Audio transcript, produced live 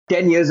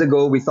10 years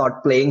ago, we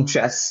thought playing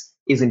chess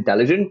is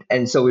intelligent.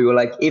 And so we were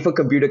like, if a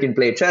computer can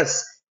play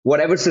chess,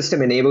 whatever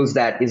system enables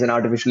that is an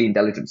artificially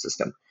intelligent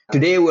system.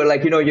 Today, we're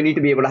like, you need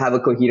to be able to have a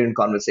coherent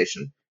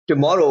conversation.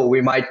 Tomorrow, we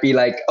might be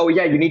like, oh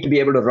yeah, you need to be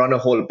able to run a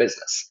whole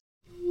business.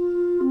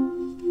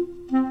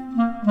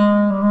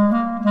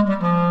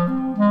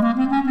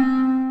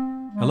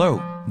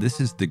 Hello,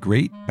 this is the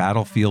Great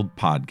Battlefield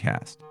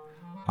Podcast.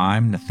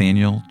 I'm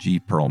Nathaniel G.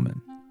 Perlman.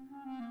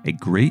 A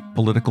great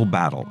political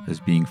battle is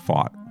being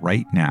fought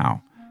right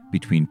now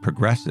between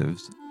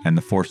progressives and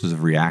the forces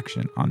of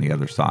reaction on the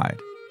other side.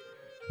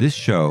 This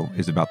show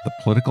is about the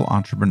political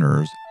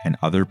entrepreneurs and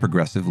other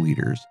progressive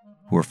leaders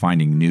who are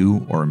finding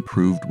new or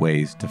improved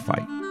ways to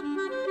fight.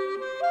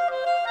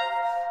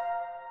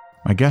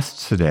 My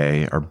guests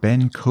today are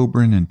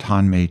Kobren and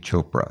Tanmay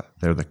Chopra.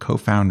 They're the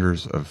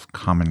co-founders of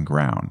Common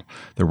Ground.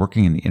 They're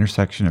working in the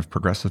intersection of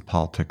progressive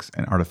politics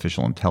and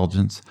artificial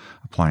intelligence,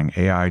 applying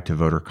AI to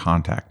voter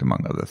contact,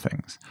 among other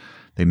things.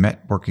 They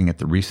met working at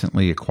the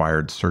recently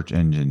acquired search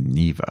engine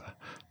Neeva.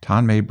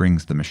 Tanmay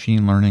brings the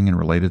machine learning and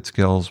related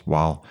skills,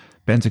 while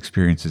Ben's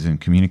experience is in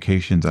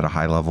communications at a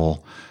high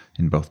level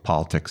in both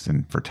politics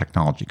and for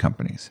technology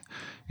companies.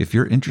 If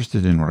you're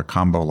interested in what a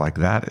combo like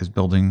that is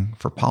building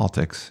for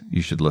politics,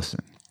 you should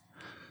listen.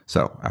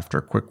 So, after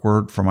a quick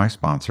word from my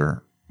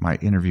sponsor, my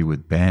interview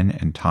with Ben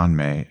and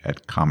Tanmay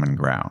at Common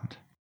Ground.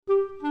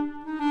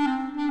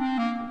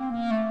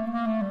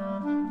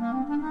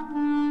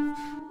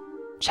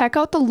 Check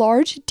out the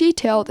large,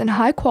 detailed, and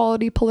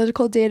high-quality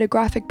political data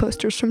graphic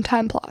posters from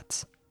Time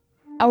Plots.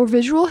 Our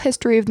visual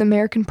history of the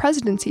American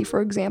presidency,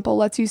 for example,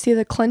 lets you see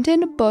the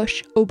Clinton,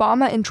 Bush,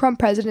 Obama, and Trump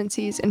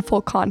presidencies in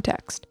full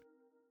context.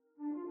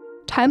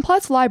 Time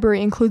Plots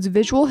library includes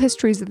visual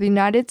histories of the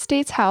United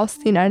States House,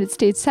 the United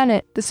States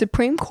Senate, the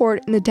Supreme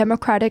Court, and the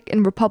Democratic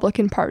and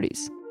Republican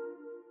parties.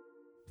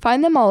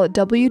 Find them all at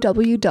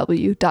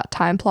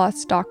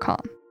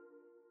www.timeplots.com.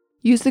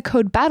 Use the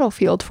code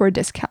BATTLEFIELD for a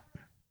discount.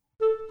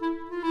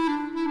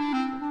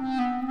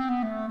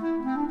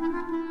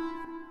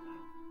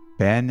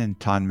 Ben and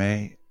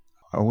Tanmay,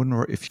 I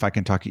wonder if I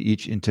can talk you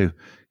each into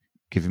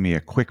giving me a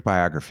quick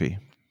biography.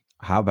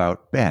 How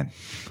about Ben?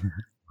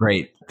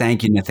 Great.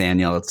 Thank you,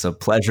 Nathaniel. It's a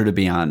pleasure to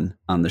be on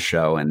the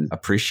show and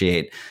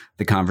appreciate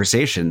the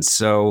conversation.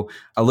 So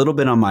a little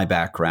bit on my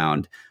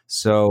background.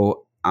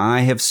 So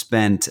I have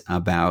spent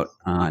about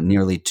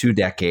nearly 2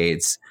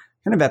 decades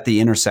kind of at the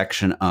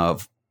intersection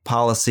of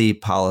policy,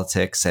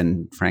 politics,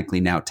 and frankly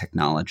now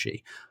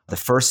technology. The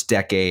first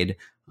decade,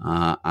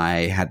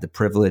 I had the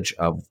privilege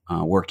of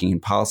working in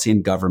policy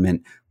and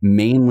government,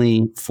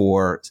 mainly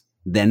for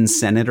then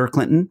Senator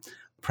Clinton,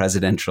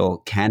 presidential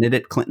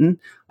candidate Clinton,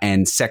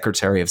 and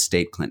Secretary of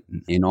State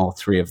Clinton in all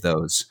 3 of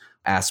those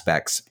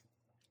aspects.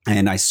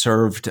 And I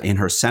served in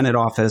her Senate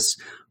office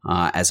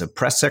as a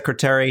press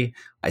secretary.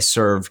 I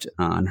served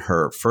on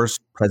her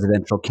first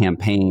presidential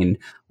campaign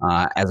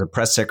as a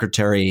press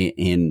secretary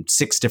in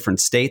 6 different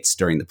states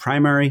during the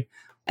primary.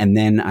 And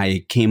then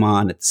I came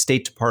on at the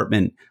State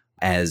Department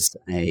as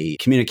a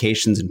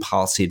communications and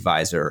policy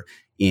advisor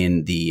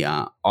in the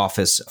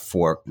Office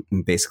for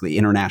basically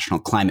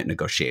international climate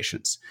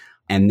negotiations.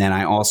 And then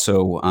I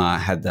also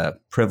had the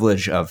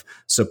privilege of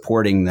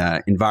supporting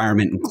the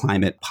environment and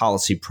climate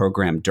policy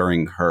program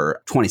during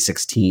her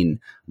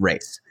 2016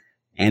 race.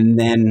 And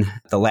then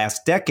the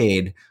last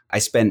decade, I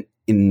spent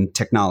in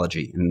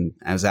technology. And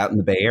I was out in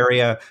the Bay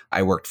Area.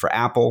 I worked for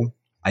Apple.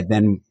 I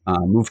then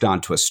moved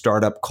on to a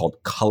startup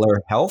called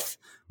Color Health,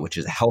 which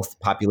is a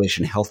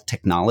population health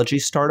technology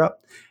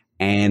startup.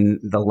 And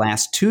the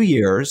last 2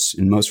 years,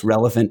 and most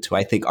relevant to,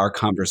 I think, our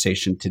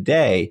conversation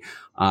today,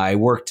 I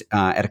worked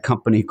at a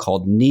company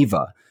called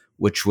Neeva,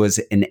 which was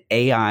an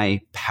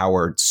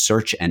AI-powered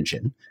search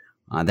engine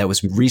that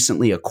was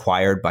recently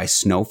acquired by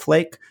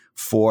Snowflake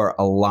for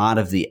a lot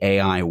of the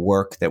AI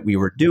work that we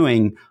were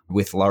doing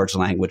with large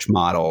language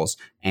models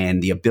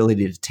and the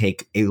ability to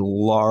take a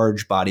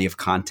large body of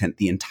content,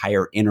 the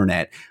entire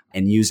internet,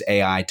 and use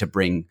AI to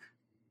bring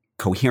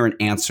coherent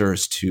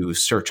answers to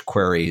search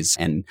queries.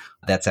 And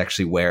that's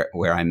actually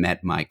where I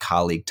met my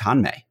colleague,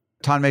 Tanmay.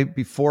 Tanmay,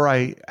 before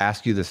I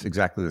ask you this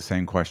exactly the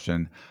same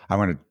question, I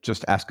want to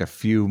just ask a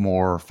few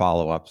more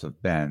follow-ups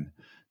of Ben,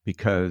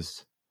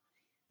 because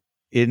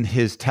in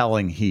his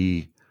telling,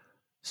 he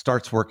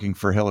starts working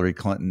for Hillary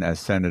Clinton as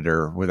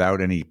senator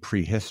without any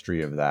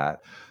prehistory of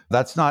that.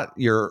 That's not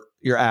your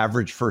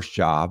average first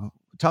job.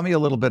 Tell me a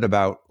little bit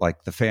about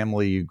like the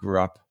family you grew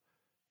up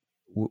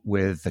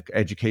with, the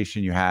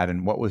education you had,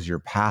 and what was your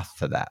path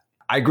to that?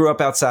 I grew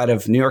up outside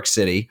of New York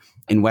City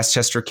in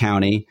Westchester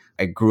County.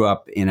 I grew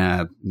up in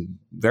a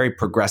very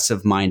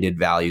progressive-minded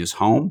values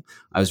home.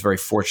 I was very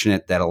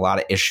fortunate that a lot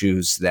of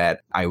issues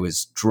that I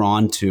was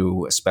drawn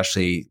to,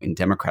 especially in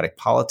democratic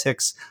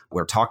politics,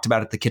 were talked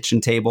about at the kitchen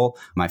table.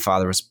 My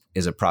father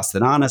is a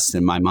prosthodontist,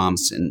 and my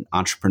mom's an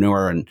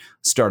entrepreneur and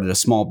started a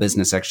small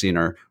business actually in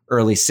her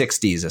early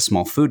 60s, a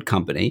small food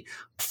company.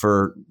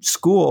 For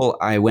school,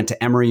 I went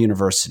to Emory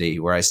University,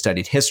 where I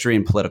studied history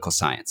and political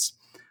science.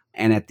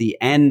 And at the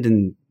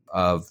end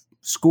of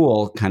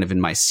school, kind of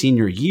in my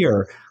senior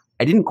year,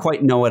 I didn't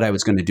quite know what I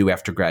was going to do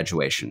after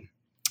graduation.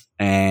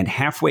 And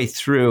halfway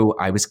through,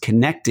 I was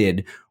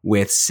connected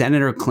with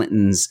Senator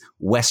Clinton's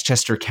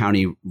Westchester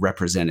County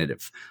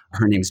representative.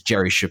 Her name's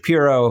Jerry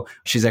Shapiro.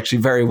 She's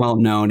actually very well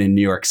known in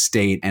New York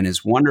State and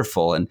is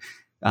wonderful. And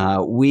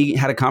we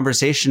had a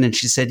conversation, and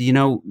she said,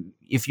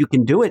 if you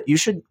can do it, you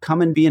should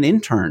come and be an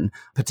intern,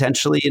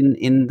 potentially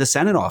in the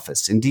Senate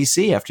office in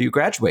DC after you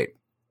graduate.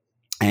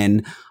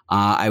 And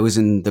I was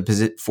in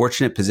the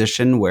fortunate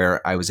position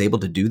where I was able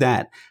to do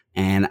that.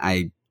 And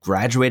I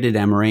graduated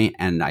Emory,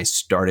 and I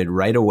started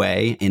right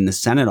away in the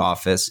Senate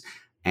office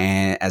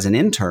as an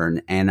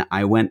intern. And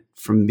I went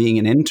from being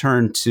an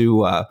intern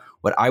to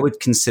what I would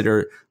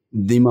consider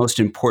the most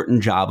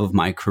important job of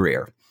my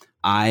career.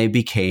 I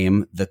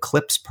became the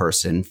clips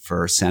person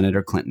for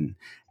Senator Clinton.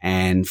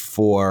 And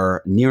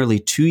for nearly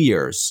 2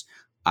 years,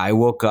 I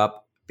woke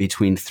up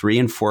between 3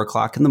 and 4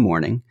 o'clock in the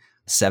morning,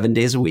 7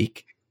 days a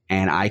week.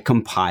 And I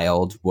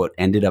compiled what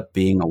ended up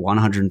being a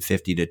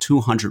 150 to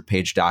 200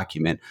 page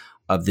document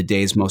of the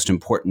day's most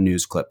important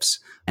news clips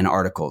and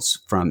articles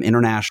from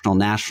international,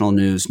 national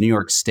news, New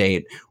York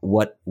State,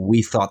 what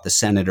we thought the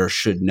senator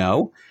should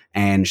know.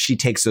 And she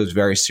takes those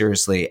very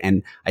seriously.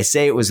 And I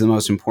say it was the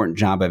most important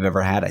job I've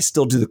ever had. I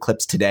still do the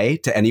clips today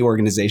to any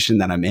organization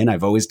that I'm in.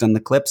 I've always done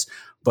the clips,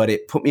 but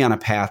it put me on a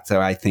path to,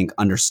 I think,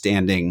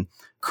 understanding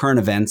current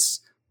events,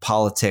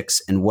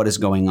 politics, and what is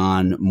going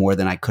on more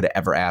than I could have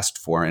ever asked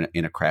for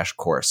in a crash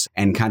course.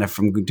 And kind of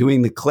from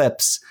doing the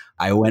clips,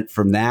 I went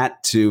from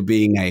that to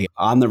being a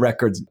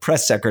on-the-record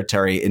press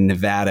secretary in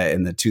Nevada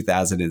in the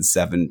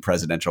 2007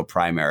 presidential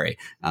primary,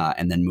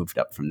 and then moved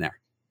up from there.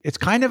 It's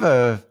kind of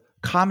a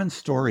common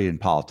story in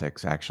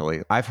politics,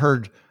 actually. I've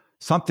heard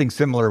something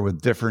similar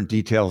with different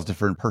details,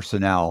 different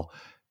personnel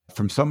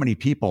from so many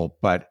people,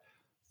 but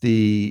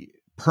the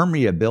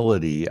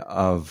permeability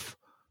of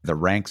the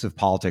ranks of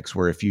politics,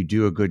 where if you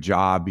do a good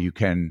job, you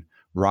can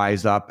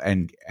rise up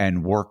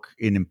and work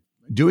in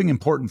doing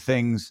important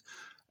things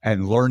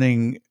and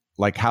learning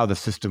like how the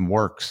system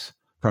works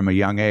from a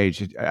young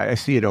age. I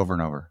see it over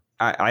and over.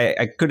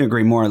 I couldn't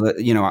agree more.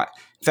 In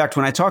fact,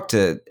 when I talk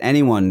to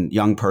anyone,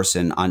 young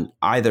person on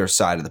either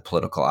side of the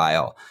political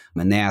aisle,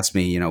 and they ask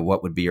me,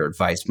 what would be your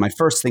advice? My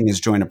first thing is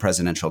join a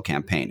presidential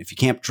campaign. If you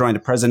can't join a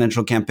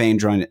presidential campaign,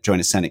 join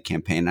a Senate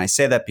campaign. And I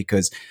say that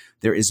because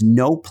there is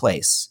no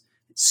place.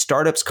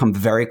 Startups come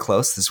very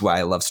close. This is why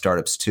I love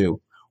startups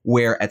too,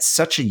 where at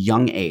such a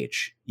young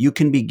age, you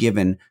can be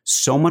given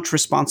so much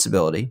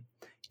responsibility.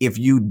 If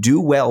you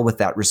do well with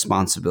that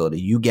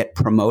responsibility, you get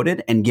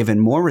promoted and given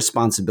more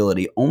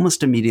responsibility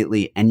almost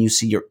immediately, and you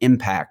see your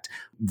impact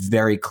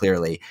very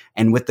clearly.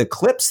 And with the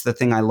clips, the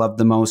thing I love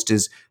the most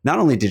is not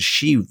only did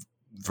she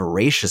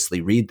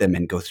voraciously read them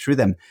and go through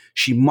them,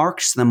 she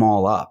marks them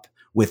all up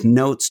with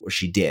notes, or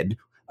she did,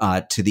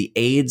 to the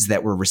aides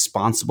that were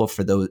responsible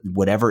for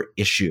whatever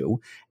issue.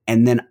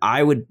 And then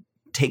I would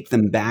take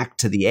them back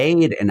to the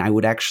aide, and I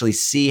would actually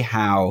see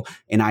how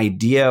an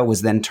idea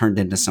was then turned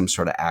into some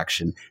sort of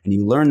action. And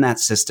you learn that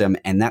system,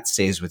 and that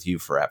stays with you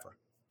forever.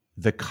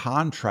 The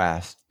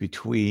contrast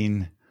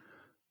between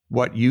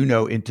what you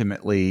know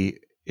intimately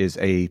is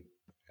a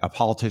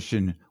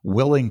politician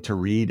willing to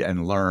read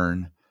and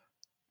learn,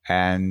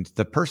 and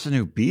the person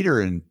who beat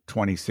her in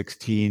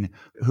 2016,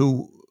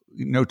 who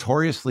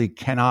notoriously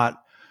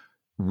cannot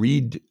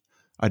read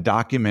a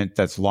document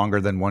that's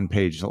longer than 1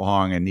 page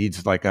long and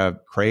needs like a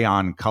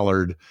crayon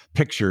colored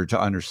picture to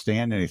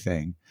understand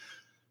anything.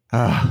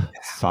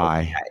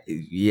 Sigh.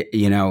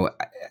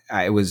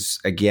 I was,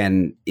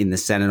 again, in the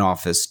Senate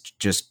office,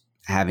 just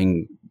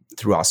having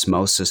through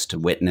osmosis to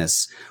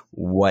witness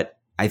what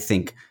I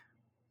think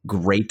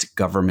great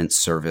government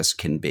service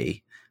can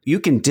be. You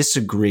can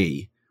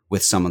disagree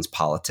with someone's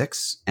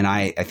politics, and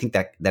I think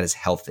that is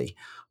healthy.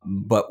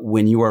 But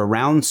when you are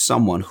around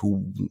someone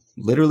who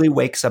literally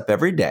wakes up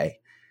every day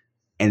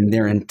and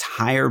their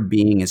entire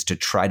being is to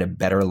try to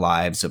better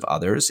lives of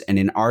others, and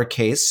in our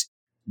case,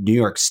 New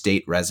York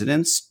State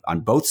residents on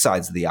both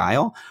sides of the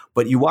aisle,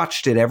 but you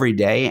watched it every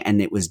day,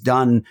 and it was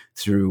done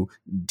through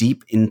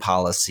deep in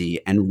policy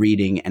and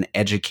reading and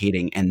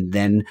educating and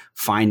then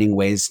finding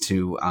ways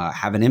to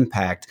have an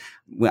impact.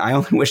 I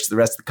only wish the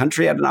rest of the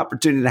country had an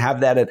opportunity to have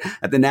that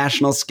at the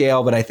national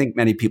scale, but I think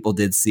many people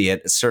did see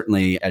it,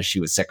 certainly as she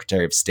was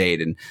Secretary of State.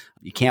 And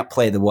you can't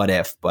play the what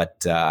if,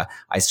 but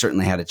I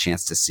certainly had a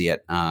chance to see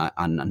it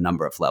on a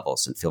number of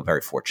levels and feel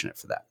very fortunate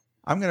for that.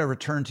 I'm going to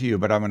return to you,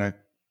 but I'm going to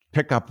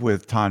pick up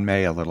with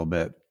Tanmay a little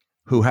bit,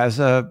 who has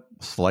a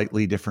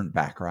slightly different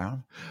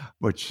background,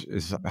 which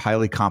is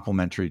highly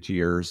complementary to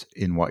yours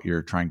in what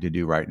you're trying to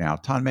do right now.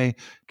 Tanmay,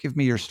 give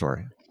me your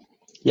story.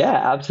 Yeah,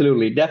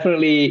 absolutely.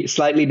 Definitely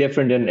slightly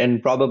different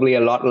and probably a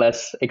lot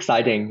less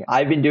exciting.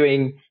 I've been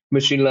doing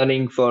machine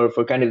learning for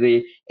kind of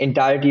the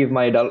entirety of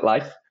my adult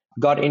life.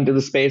 Got into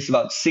the space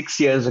about 6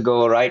 years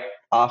ago, right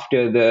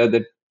after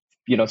the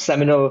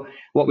seminal,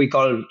 what we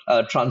call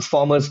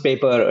Transformers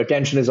paper,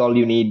 Attention is All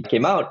You Need,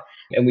 came out.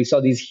 And we saw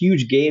these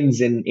huge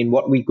gains in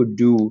what we could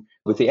do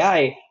with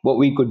AI, what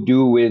we could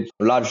do with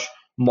large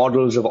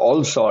models of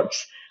all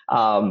sorts.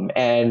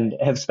 and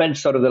have spent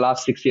sort of the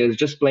last 6 years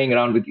just playing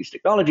around with these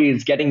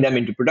technologies, getting them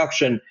into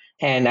production,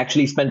 and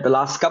actually spent the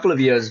last couple of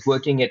years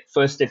working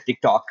first at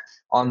TikTok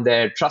on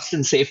their trust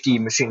and safety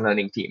machine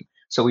learning team.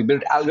 So we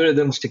built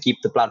algorithms to keep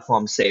the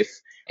platform safe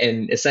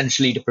and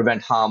essentially to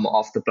prevent harm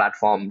off the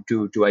platform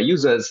to our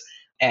users.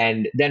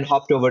 And then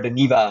hopped over to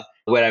Neva,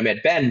 where I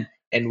met Ben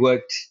and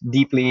worked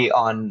deeply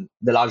on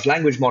the large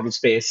language model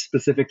space,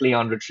 specifically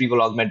on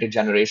retrieval augmented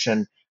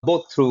generation,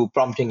 both through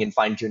prompting and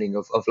fine tuning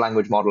of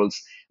language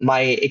models.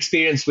 My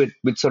experience with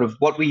sort of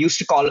what we used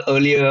to call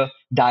earlier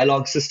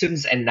dialogue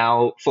systems and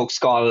now folks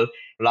call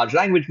large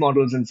language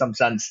models in some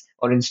sense,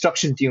 or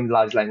instruction tuned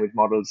large language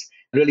models,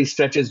 really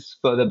stretches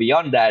further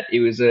beyond that. It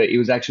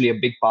was actually a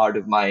big part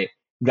of my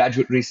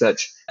graduate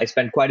research. I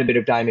spent quite a bit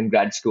of time in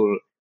grad school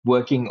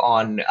working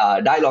on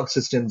dialogue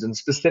systems and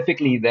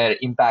specifically their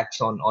impacts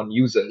on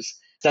users.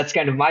 That's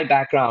kind of my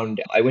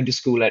background. I went to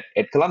school at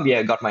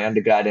Columbia, got my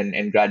undergrad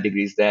and grad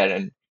degrees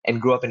there, and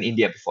grew up in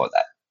India before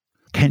that.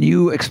 Can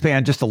you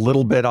expand just a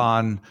little bit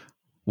on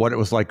what it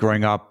was like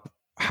growing up,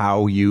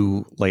 how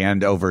you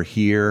land over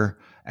here,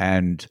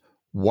 and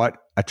what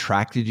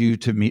attracted you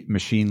to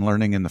machine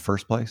learning in the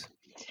first place?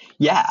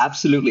 Yeah,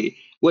 absolutely.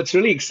 What's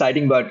really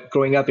exciting about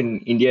growing up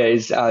in India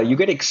is you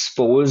get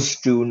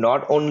exposed to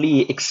not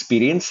only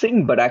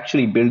experiencing, but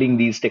actually building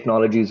these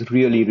technologies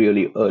really,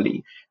 really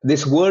early.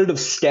 This world of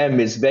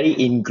STEM is very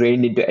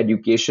ingrained into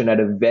education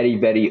at a very,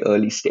 very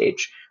early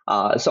stage.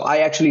 So I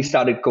actually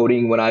started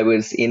coding when I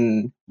was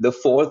in the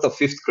 4th or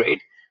 5th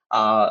grade.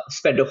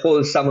 Spent a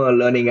whole summer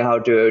learning how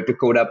to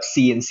code up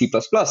C and C++,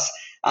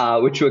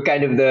 which were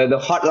kind of the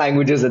hot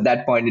languages at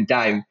that point in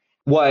time.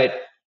 What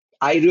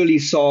I really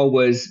saw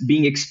was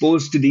being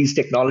exposed to these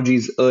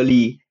technologies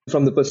early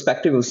from the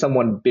perspective of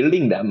someone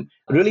building them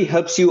really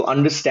helps you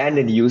understand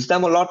and use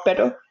them a lot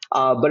better.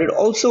 But it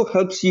also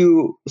helps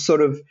you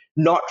sort of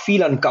not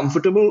feel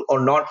uncomfortable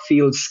or not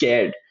feel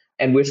scared.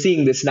 And we're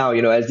seeing this now,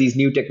 as these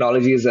new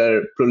technologies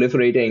are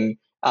proliferating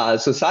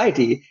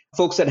society,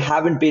 folks that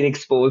haven't been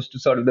exposed to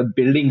sort of the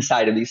building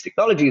side of these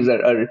technologies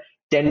are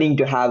tending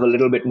to have a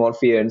little bit more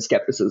fear and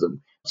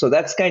skepticism. So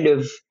that's kind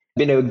of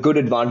been a good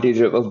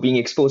advantage of being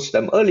exposed to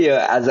them earlier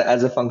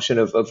as a function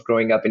of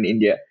growing up in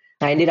India.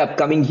 I ended up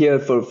coming here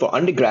for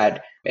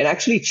undergrad and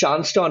actually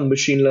chanced on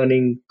machine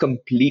learning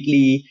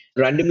completely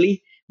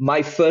randomly.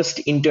 My first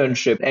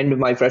internship, end of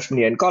my freshman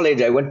year in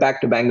college, I went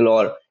back to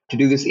Bangalore to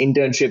do this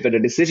internship at a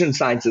decision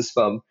sciences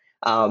firm,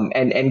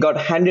 and got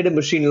handed a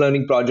machine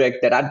learning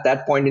project that at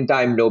that point in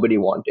time nobody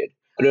wanted.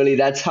 Really,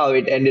 that's how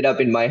it ended up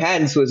in my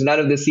hands. Was none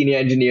of the senior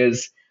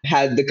engineers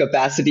had the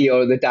capacity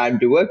or the time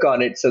to work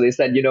on it. So they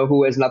said,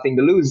 who has nothing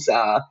to lose?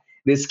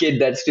 This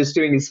kid that's just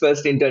doing his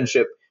first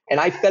internship. And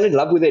I fell in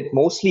love with it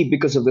mostly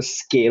because of the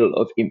scale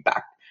of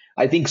impact.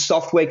 I think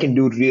software can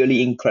do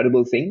really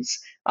incredible things,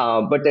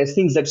 but there's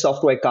things that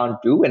software can't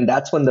do. And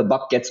that's when the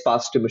buck gets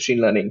passed to machine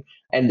learning.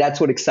 And that's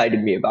what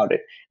excited me about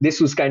it. This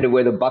was kind of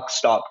where the buck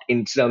stopped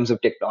in terms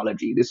of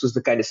technology. This was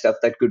the kind of stuff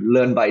that could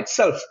learn by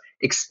itself,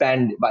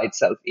 expand by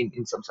itself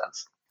in some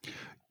sense.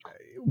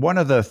 One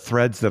of the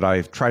threads that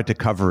I've tried to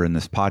cover in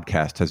this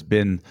podcast has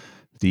been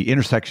the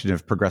intersection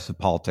of progressive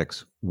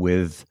politics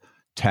with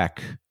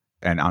tech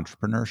and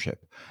entrepreneurship.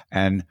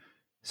 And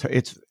so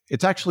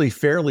it's actually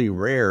fairly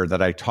rare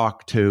that I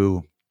talk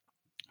to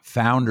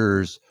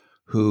founders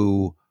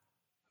who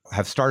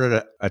have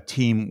started a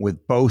team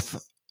with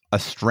both a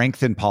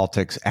strength in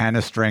politics and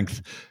a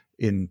strength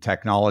in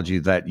technology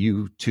that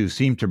you two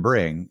seem to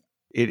bring.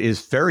 It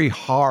is very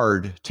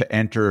hard to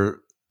enter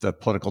the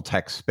political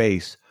tech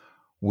space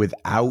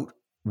without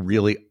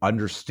really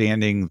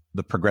understanding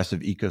the progressive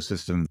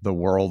ecosystem, the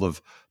world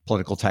of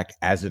political tech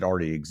as it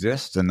already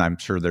exists. And I'm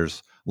sure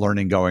there's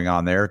learning going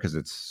on there because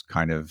it's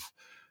kind of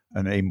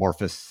an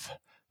amorphous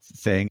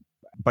thing.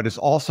 But it's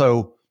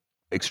also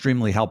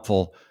extremely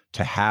helpful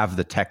to have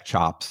the tech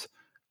chops,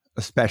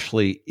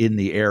 especially in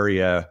the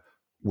area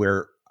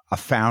where a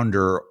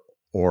founder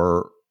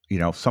or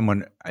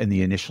someone in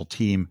the initial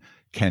team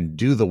can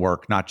do the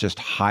work, not just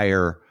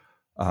hire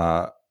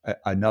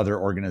another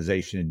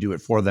organization and do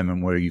it for them,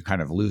 and where you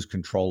kind of lose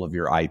control of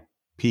your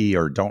IP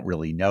or don't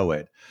really know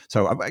it.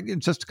 So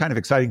it's just kind of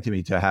exciting to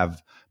me to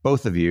have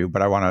both of you,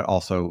 but I want to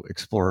also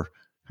explore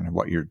kind of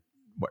what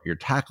you're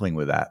tackling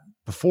with that.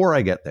 Before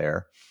I get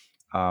there,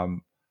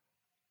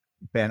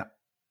 Ben,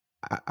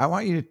 I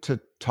want you to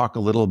talk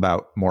a little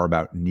more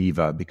about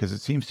Neva, because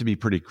it seems to be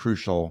pretty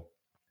crucial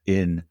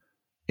in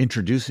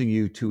introducing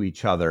you to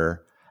each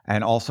other,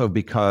 and also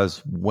because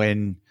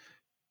when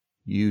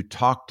you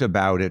talked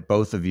about it,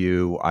 both of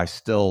you, I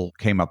still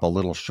came up a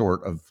little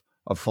short of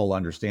a full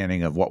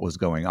understanding of what was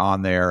going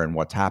on there and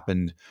what's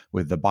happened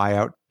with the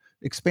buyout.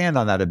 Expand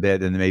on that a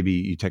bit, and maybe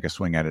you take a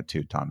swing at it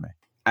too, Tanmay.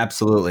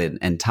 Absolutely.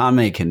 And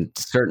Tanmay can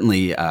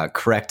certainly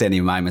correct any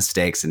of my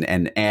mistakes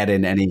and add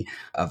in any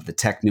of the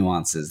tech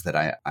nuances that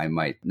I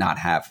might not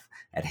have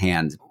at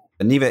hand.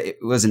 Neva, it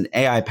was an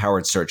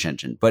AI-powered search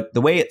engine, but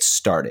the way it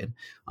started,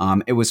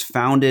 it was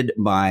founded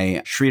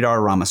by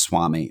Sridhar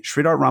Ramaswamy.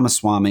 Sridhar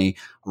Ramaswamy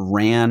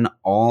ran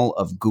all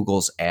of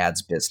Google's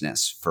ads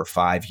business for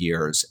 5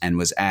 years and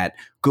was at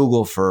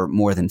Google for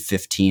more than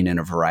 15 in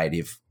a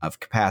variety of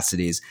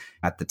capacities.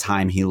 At the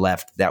time he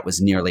left, that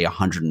was nearly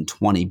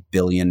 $120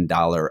 billion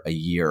a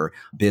year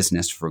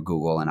business for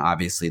Google, and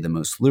obviously the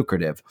most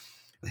lucrative.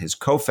 His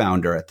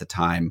co-founder at the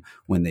time,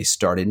 when they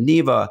started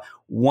Neva,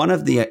 one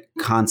of the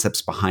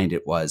concepts behind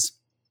it was,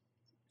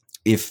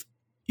 if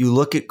you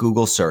look at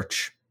Google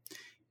search,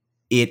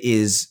 it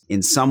is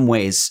in some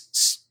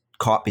ways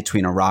caught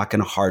between a rock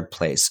and a hard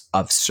place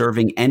of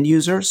serving end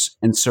users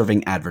and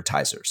serving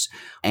advertisers.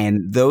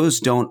 And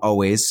those don't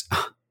always,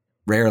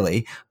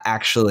 rarely,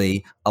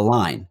 actually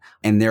align.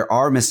 And there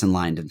are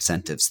misaligned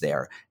incentives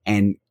there.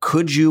 And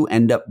could you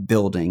end up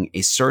building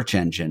a search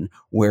engine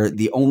where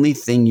the only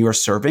thing you're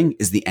serving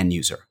is the end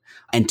user?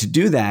 And to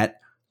do that,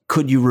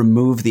 could you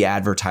remove the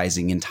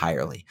advertising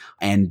entirely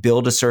and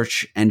build a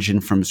search engine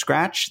from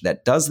scratch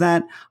that does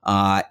that?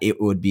 It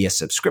would be a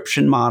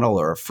subscription model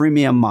or a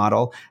freemium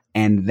model.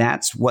 And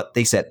that's what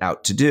they set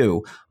out to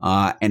do.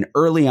 And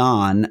early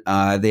on,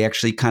 they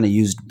actually kind of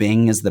used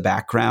Bing as the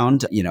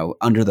background,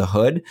 under the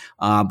hood.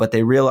 But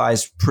they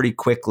realized pretty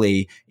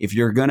quickly, if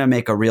you're going to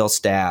make a real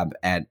stab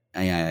at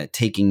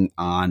taking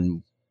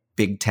on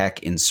big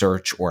tech in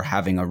search or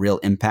having a real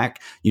impact,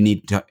 you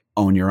need to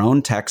own your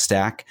own tech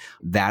stack.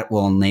 That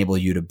will enable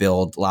you to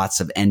build lots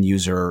of end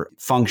user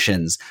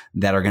functions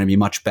that are going to be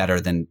much better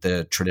than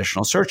the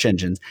traditional search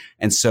engines.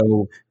 And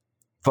so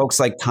folks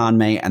like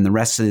Tanmay and the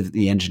rest of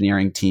the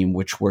engineering team,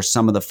 which were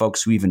some of the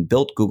folks who even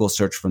built Google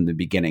Search from the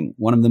beginning,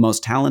 one of the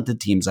most talented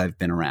teams I've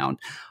been around,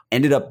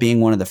 ended up being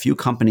one of the few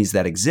companies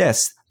that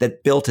exists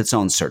that built its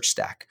own search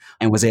stack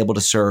and was able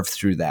to serve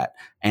through that.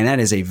 And that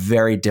is a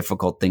very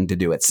difficult thing to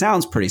do. It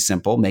sounds pretty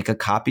simple. Make a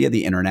copy of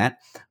the internet,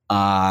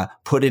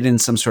 put it in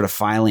some sort of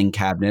filing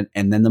cabinet,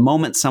 and then the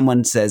moment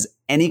someone says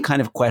any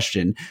kind of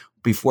question,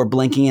 before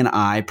blinking an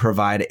eye,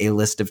 provide a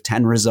list of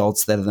 10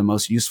 results that are the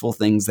most useful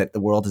things that the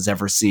world has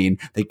ever seen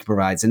that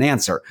provides an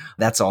answer.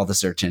 That's all the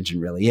search engine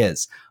really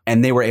is.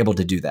 And they were able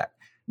to do that.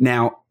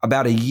 Now,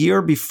 about a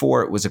year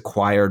before it was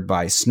acquired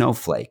by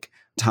Snowflake,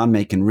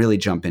 Tanmay can really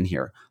jump in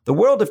here. The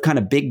world of kind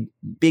of big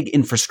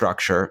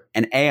infrastructure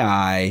and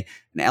AI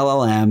and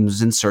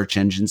LLMs and search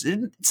engines,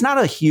 it's not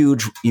a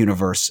huge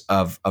universe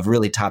of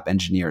really top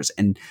engineers.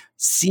 And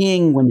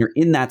seeing when you're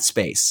in that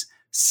space,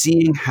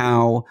 seeing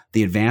how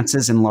the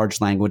advances in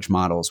large language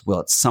models will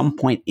at some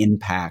point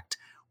impact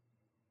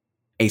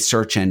a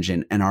search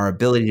engine and our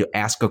ability to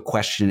ask a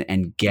question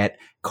and get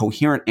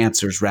coherent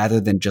answers rather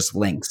than just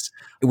links,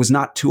 it was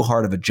not too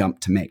hard of a jump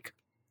to make.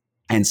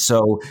 And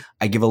so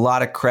I give a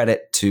lot of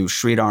credit to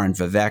Sridhar and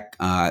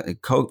Vivek, the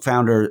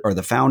co-founder or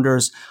the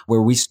founders,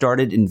 where we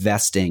started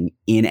investing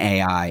in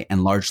AI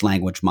and large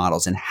language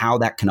models and how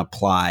that can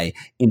apply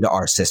into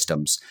our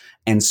systems.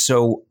 And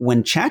so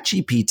when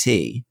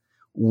ChatGPT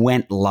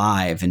went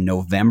live in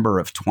November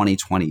of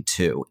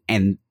 2022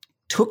 and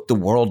took the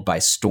world by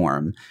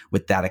storm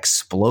with that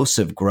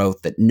explosive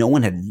growth that no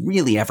one had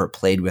really ever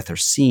played with or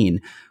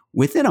seen,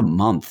 within a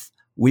month,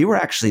 we were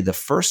actually the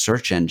first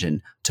search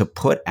engine to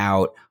put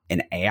out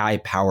an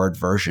AI-powered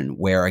version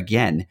where,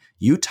 again,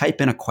 you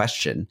type in a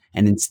question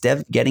and instead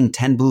of getting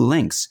 10 blue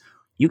links,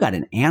 you got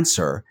an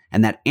answer,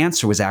 and that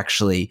answer was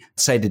actually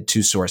cited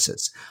 2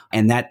 sources.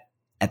 And that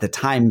at the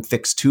time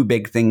fixed 2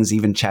 big things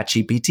even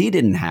ChatGPT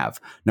didn't have.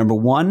 Number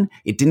 1,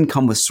 it didn't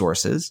come with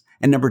sources.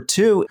 And number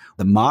 2,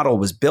 the model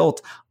was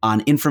built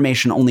on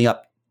information only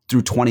up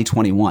through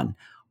 2021.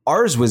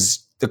 Ours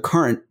was the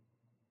current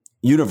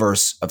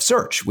universe of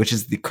search, which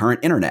is the current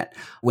internet.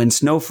 When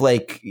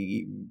Snowflake,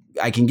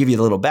 I can give you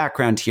a little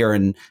background here,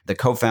 and the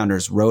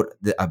co-founders wrote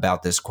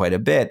about this quite a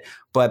bit,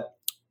 but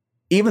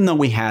even though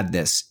we had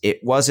this,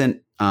 it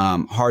wasn't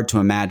hard to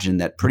imagine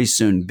that pretty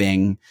soon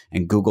Bing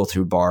and Google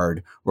through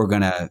Bard were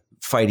going to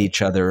fight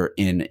each other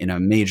in a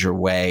major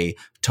way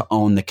to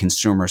own the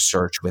consumer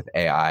search with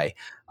AI.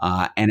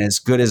 And as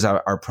good as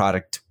our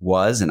product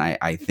was, and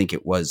I think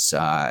it was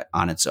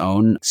on its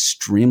own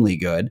extremely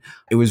good,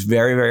 it was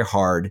very, very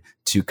hard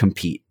to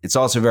compete. It's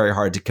also very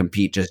hard to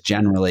compete just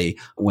generally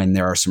when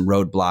there are some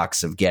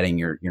roadblocks of getting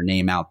your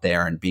name out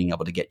there and being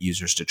able to get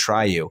users to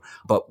try you.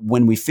 But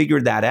when we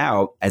figured that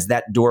out, as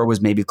that door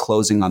was maybe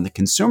closing on the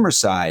consumer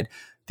side,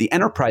 the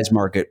enterprise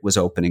market was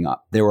opening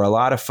up. There were a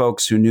lot of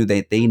folks who knew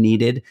that they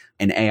needed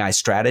an AI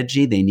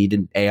strategy. They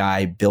needed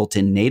AI built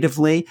in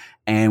natively.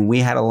 And we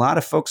had a lot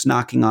of folks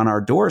knocking on our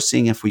door,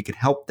 seeing if we could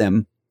help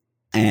them.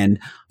 And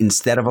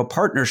instead of a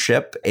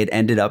partnership, it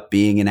ended up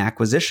being an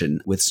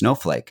acquisition with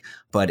Snowflake.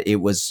 But it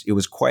was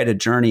quite a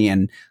journey.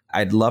 And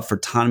I'd love for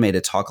Tanmay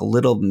to talk a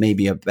little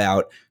maybe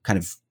about kind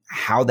of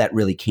how that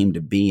really came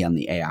to be on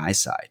the AI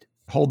side.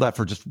 Hold that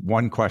for just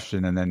one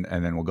question, and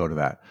then we'll go to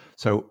that.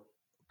 So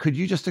could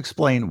you just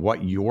explain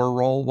what your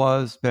role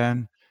was,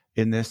 Ben,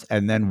 in this?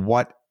 And then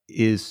what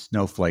is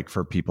Snowflake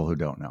for people who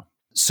don't know?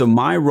 So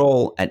my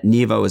role at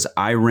Nevo is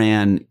I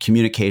ran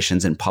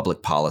communications and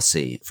public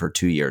policy for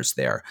 2 years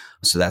there.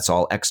 So that's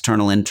all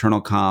external, internal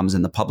comms.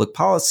 And the public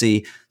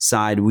policy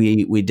side,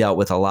 we dealt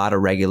with a lot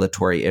of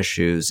regulatory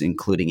issues,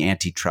 including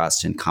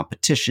antitrust and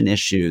competition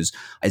issues,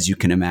 as you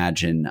can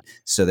imagine.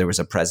 So there was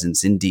a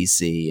presence in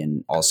DC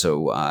and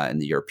also in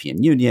the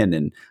European Union.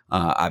 And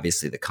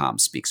obviously the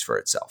comms speaks for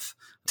itself.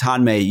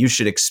 Tanmay, you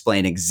should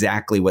explain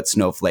exactly what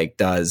Snowflake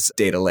does,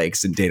 data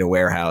lakes and data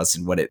warehouse,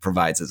 and what it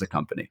provides as a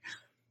company.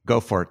 Go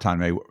for it,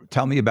 Tanmay.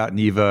 Tell me about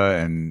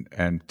Neva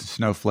and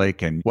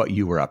Snowflake and what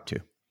you were up to.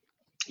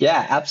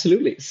 Yeah,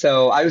 absolutely.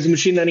 So I was a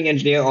machine learning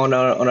engineer on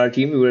our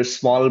team. We were a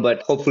small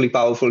but hopefully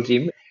powerful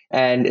team.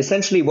 And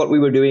essentially what we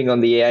were doing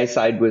on the AI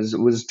side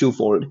was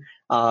twofold.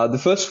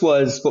 The first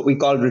was what we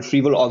call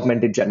retrieval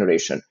augmented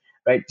generation,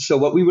 right? So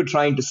what we were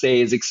trying to say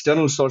is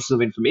external sources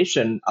of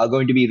information are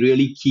going to be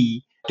really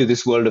key to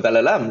this world of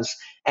LLMs.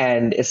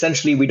 And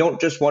essentially, we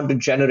don't just want to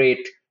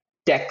generate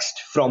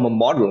text from a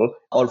model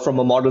or from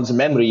a model's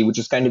memory, which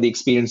is kind of the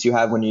experience you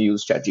have when you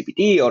use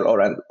ChatGPT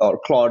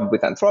or Claude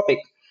with Anthropic.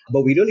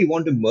 But we really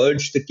want to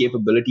merge the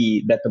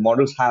capability that the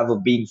models have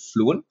of being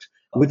fluent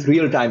with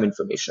real-time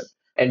information.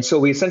 And so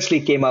we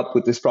essentially came up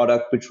with this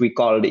product, which we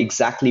called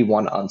Exactly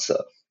One Answer.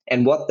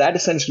 And what that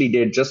essentially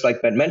did, just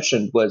like Ben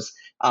mentioned, was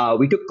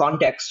we took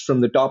context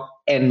from the top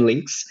N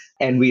links,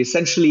 and we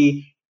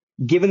essentially,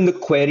 given the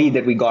query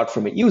that we got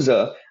from a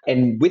user,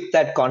 and with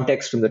that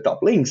context from the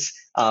top links,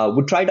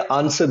 would try to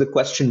answer the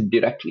question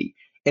directly.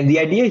 And the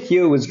idea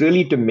here was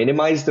really to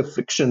minimize the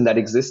friction that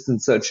exists in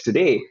search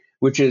today,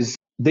 which is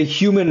the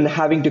human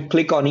having to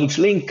click on each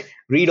link,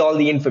 read all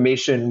the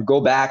information, go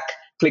back,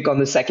 click on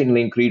the second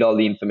link, read all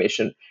the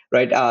information,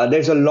 right?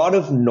 There's a lot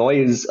of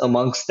noise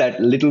amongst that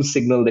little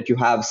signal that you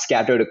have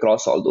scattered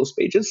across all those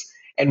pages.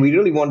 And we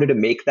really wanted to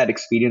make that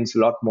experience a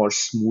lot more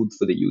smooth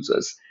for the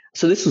users.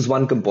 So this was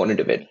one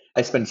component of it.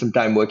 I spent some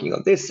time working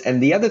on this.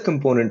 And the other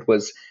component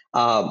was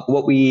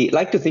what we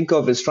like to think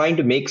of as trying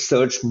to make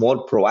search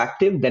more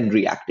proactive than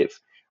reactive.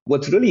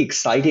 What's really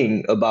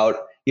exciting about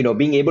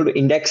being able to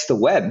index the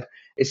web,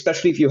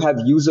 especially if you have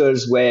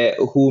users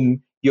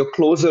whom you're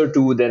closer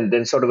to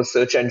than sort of a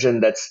search engine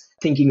that's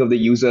thinking of the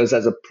users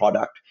as a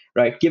product,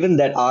 right? Given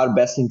that our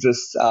best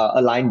interests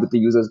aligned with the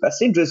user's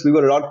best interests, we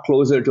were a lot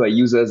closer to our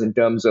users in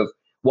terms of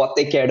what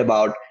they cared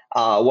about,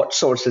 what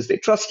sources they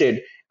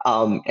trusted.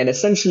 And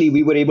essentially,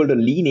 we were able to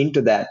lean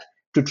into that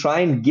to try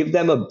and give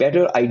them a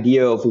better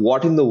idea of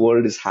what in the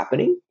world is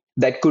happening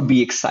that could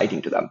be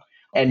exciting to them.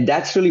 And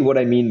that's really what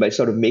I mean by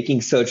sort of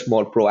making search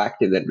more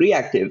proactive than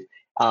reactive,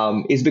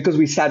 is because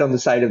we sat on the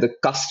side of the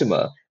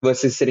customer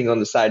versus sitting on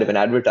the side of an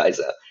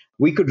advertiser.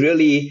 We could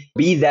really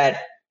be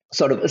that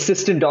sort of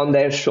assistant on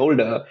their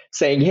shoulder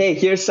saying, hey,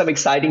 here's some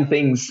exciting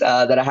things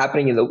that are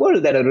happening in the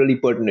world that are really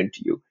pertinent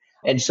to you.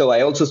 And so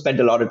I also spent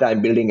a lot of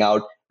time building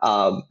out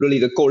really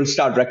the cold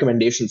start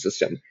recommendation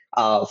system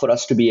for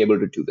us to be able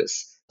to do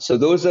this. So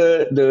those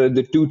are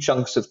the two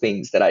chunks of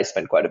things that I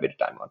spent quite a bit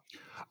of time on.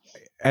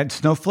 And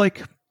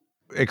Snowflake?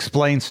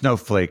 Explain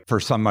Snowflake for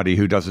somebody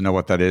who doesn't know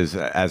what that is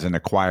as an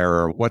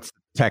acquirer. What's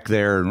the tech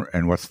there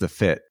and what's the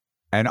fit?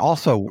 And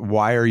also,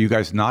 why are you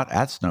guys not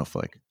at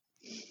Snowflake?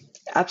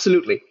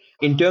 Absolutely.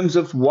 In terms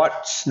of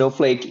what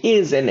Snowflake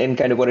is and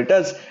kind of what it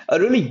does, a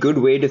really good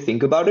way to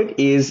think about it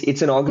is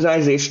it's an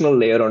organizational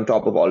layer on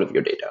top of all of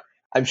your data.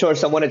 I'm sure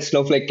someone at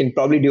Snowflake can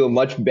probably do a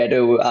much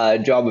better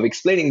job of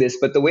explaining this,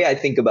 but the way I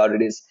think about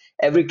it is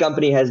every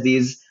company has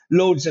these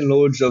loads and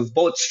loads of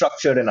both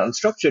structured and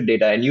unstructured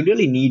data, and you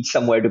really need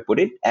somewhere to put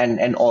it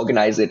and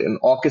organize it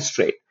and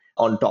orchestrate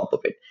on top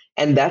of it.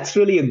 And that's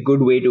really a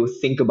good way to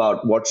think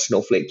about what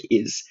Snowflake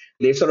is.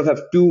 They sort of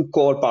have two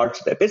core parts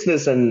of their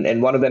business,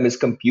 and one of them is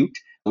compute,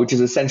 which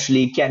is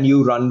essentially, can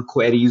you run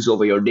queries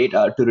over your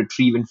data to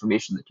retrieve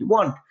information that you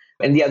want?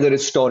 And the other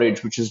is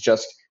storage, which is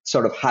just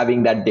sort of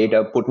having that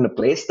data put in a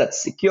place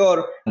that's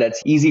secure,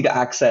 that's easy to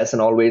access,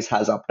 and always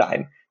has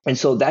uptime. And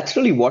so that's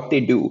really what they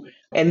do.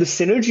 And the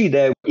synergy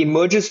there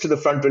emerges to the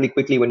front really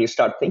quickly when you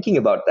start thinking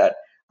about that,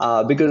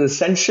 because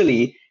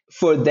essentially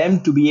for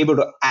them to be able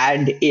to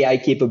add AI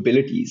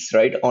capabilities,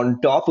 right,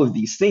 on top of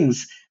these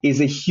things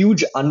is a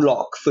huge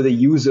unlock for the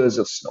users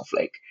of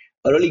Snowflake.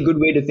 A really good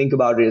way to think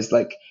about it is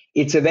like,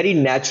 it's a very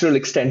natural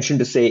extension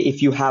to say,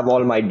 if you have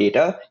all my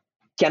data,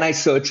 can I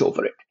search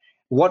over it?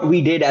 What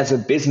we did as a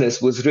business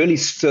was really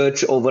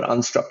search over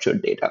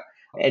unstructured data.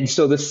 And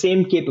so the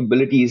same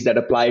capabilities that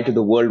apply to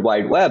the World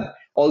Wide Web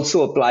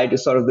also apply to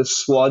sort of the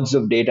swaths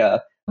of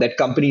data that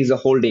companies are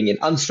holding, in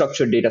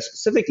unstructured data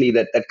specifically,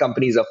 that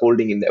companies are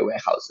holding in their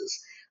warehouses.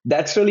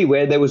 That's really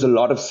where there was a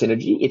lot of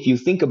synergy. If you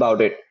think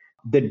about it,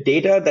 the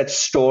data that's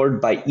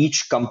stored by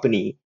each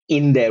company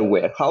in their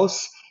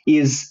warehouse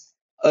is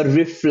a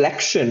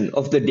reflection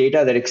of the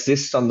data that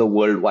exists on the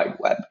World Wide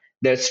Web.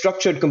 There's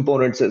structured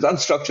components, there's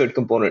unstructured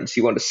components.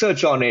 You want to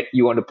search on it,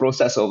 you want to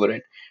process over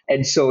it.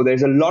 And so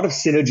there's a lot of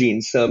synergy in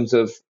terms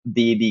of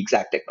the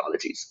exact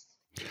technologies.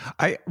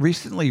 I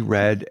recently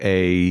read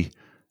a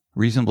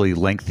reasonably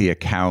lengthy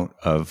account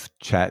of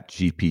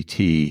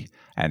ChatGPT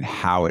and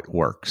how it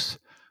works.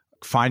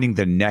 finding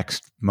the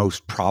next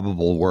most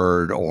probable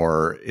word,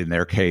 or in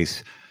their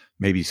case,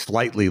 maybe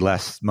slightly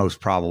less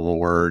most probable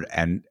word,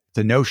 and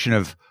the notion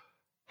of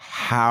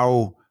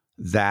how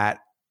that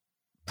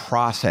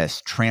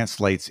process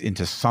translates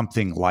into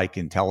something like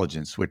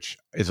intelligence, which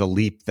is a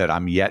leap that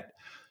I'm yet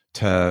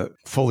to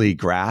fully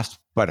grasp,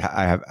 but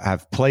I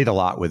have played a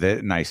lot with it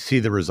and I see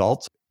the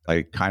results.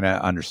 I kind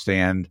of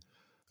understand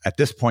at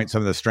this point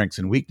some of the strengths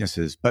and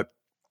weaknesses. But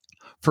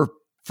for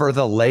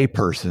the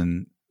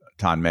layperson,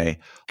 Tanmay,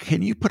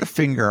 can you put a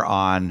finger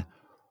on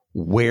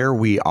where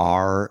we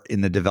are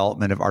in the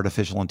development of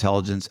artificial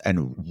intelligence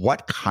and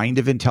what kind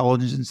of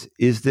intelligence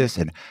is this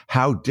and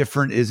how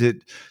different is it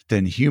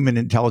than human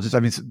intelligence? I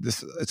mean,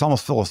 it's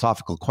almost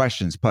philosophical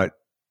questions, but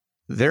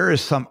there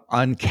is some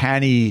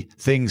uncanny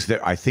things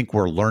that I think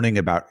we're learning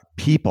about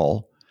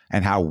people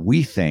and how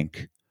we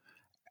think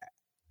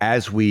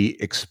as we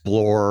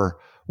explore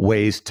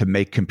ways to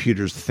make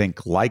computers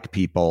think like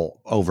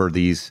people over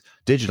these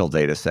digital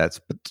data sets.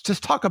 But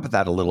just talk about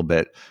that a little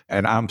bit,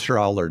 and I'm sure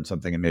I'll learn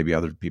something, and maybe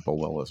other people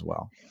will as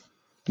well.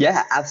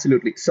 Yeah,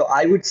 absolutely. So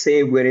I would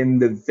say we're in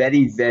the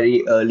very,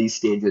 very early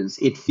stages.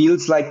 It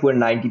feels like we're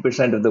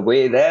 90% of the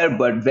way there,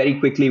 but very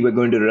quickly we're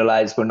going to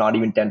realize we're not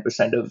even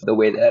 10% of the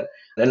way there.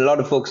 And a lot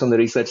of folks on the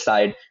research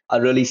side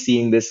are really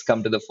seeing this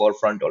come to the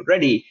forefront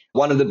already.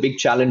 One of the big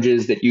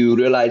challenges that you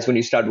realize when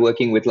you start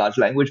working with large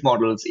language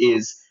models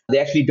is they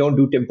actually don't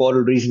do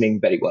temporal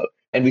reasoning very well.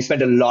 And we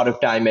spent a lot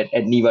of time at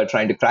NEVA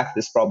trying to crack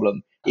this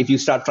problem. If you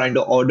start trying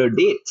to order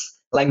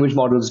dates, language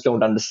models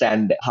don't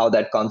understand how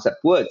that concept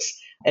works.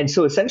 And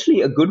so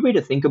essentially a good way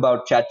to think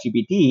about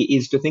ChatGPT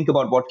is to think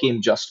about what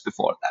came just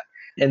before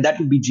that. And that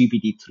would be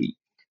GPT-3.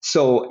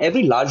 So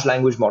every large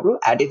language model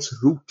at its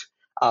root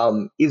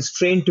is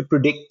trained to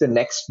predict the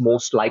next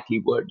most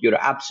likely word.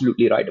 You're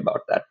absolutely right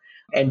about that.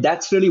 And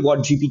that's really what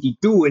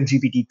GPT-2 and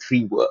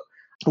GPT-3 were.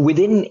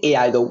 Within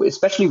AI, though,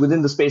 especially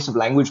within the space of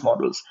language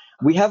models,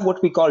 we have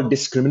what we call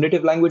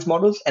discriminative language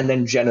models and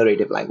then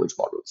generative language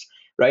models,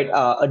 right?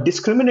 A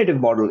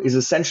discriminative model is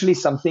essentially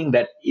something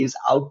that is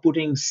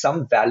outputting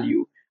some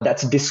value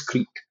that's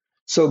discrete.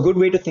 So a good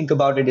way to think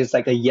about it is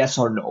like a yes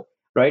or no,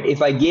 right?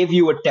 If I gave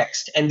you a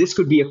text, and this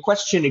could be a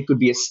question, it could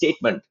be a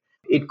statement,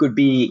 it could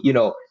be,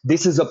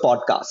 this is a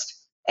podcast,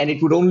 and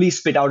it would only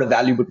spit out a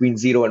value between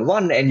 0 and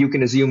 1, and you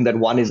can assume that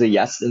 1 is a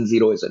yes and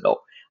 0 is a no.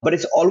 But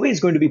it's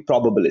always going to be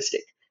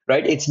probabilistic,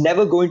 right? It's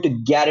never going to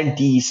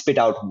guarantee spit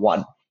out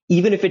 1.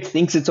 Even if it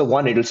thinks it's a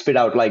 1, it'll spit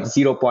out like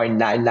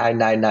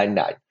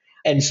 0.99999.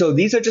 And so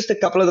these are just a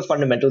couple of the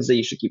fundamentals that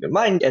you should keep in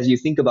mind as you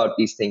think about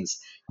these things.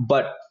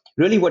 But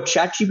really what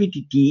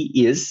ChatGPT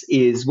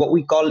is what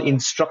we call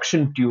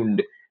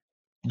instruction-tuned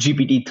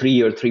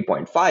GPT-3 or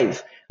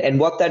 3.5. And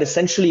what that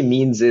essentially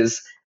means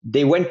is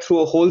they went through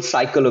a whole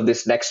cycle of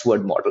this next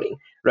word modeling,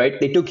 right?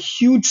 They took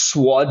huge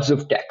swaths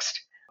of text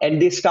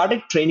and they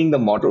started training the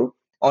model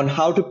on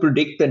how to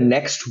predict the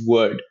next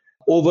word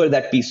over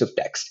that piece of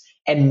text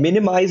and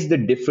minimize the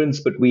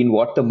difference between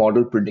what the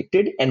model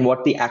predicted and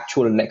what the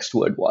actual next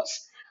word was.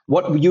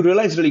 What you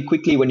realize really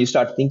quickly when you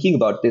start thinking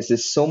about this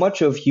is so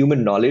much of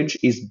human knowledge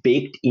is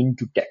baked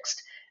into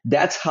text.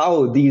 That's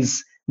how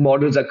these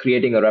models are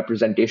creating a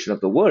representation of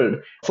the world.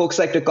 Folks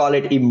like to call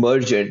it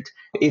emergent.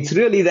 It's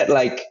really that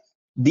like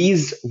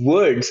these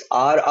words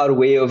are our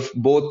way of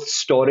both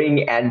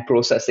storing and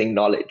processing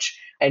knowledge.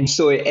 And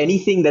so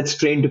anything that's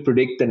trained to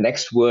predict the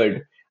next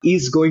word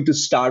is going to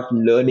start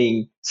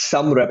learning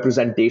some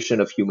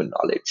representation of human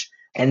knowledge.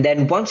 And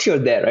then once you're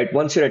there, right,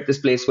 once you're at this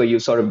place where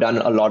you've sort of done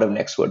a lot of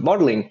next word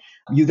modeling,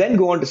 you then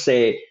go on to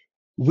say,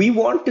 we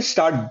want to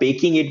start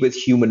baking it with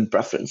human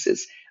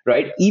preferences,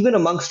 right? Even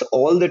amongst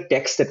all the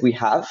text that we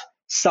have,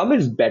 some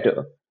is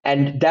better.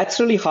 And that's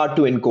really hard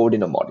to encode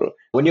in a model.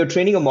 When you're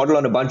training a model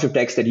on a bunch of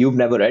text that you've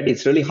never read,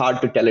 it's really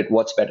hard to tell it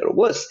what's better or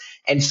worse.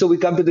 And so we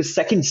come to the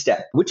second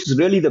step, which is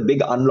really the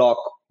big unlock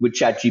with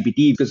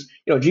ChatGPT, because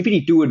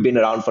GPT-2 had been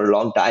around for a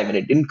long time and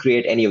it didn't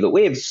create any of the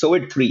waves. So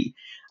did 3.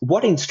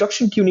 What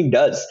instruction tuning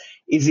does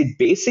is it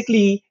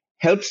basically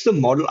helps the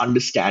model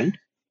understand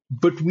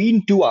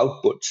between two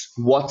outputs,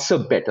 what's a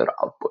better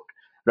output,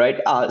 right?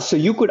 So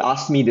you could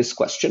ask me this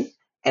question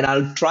and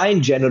I'll try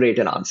and generate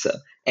an answer.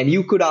 And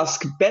you could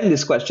ask Ben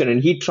this question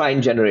and he'd try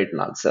and generate an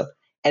answer.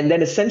 And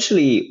then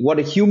essentially what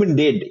a human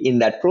did in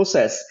that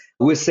process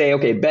was say,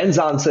 okay, Ben's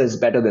answer is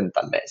better than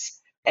Tanmay's.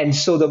 And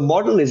so the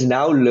model is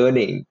now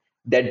learning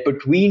that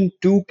between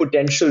two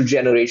potential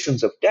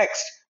generations of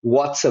text,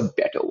 what's a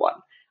better one?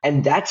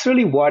 And that's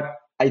really what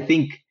I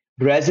think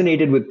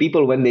resonated with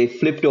people when they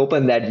flipped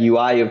open that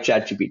UI of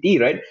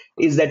ChatGPT, right?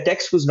 Is that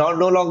text was no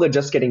longer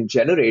just getting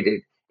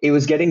generated. It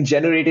was getting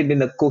generated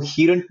in a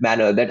coherent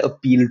manner that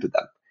appealed to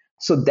them.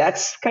 So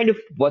that's kind of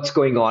what's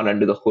going on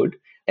under the hood.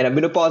 And I'm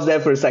going to pause there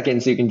for a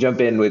second so you can jump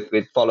in with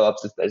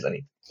follow-ups if there's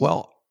any.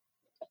 Well,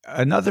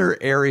 another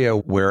area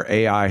where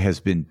AI has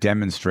been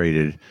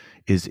demonstrated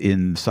is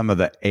in some of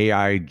the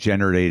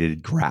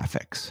AI-generated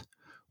graphics,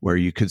 where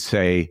you could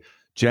say,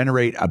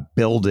 generate a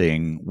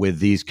building with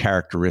these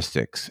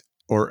characteristics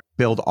or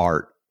build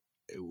art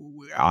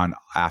on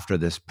after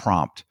this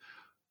prompt.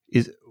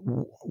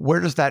 Where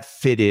does that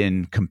fit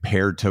in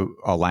compared to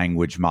a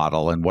language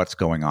model and what's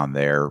going on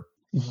there?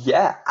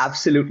 Yeah,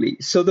 absolutely.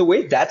 So the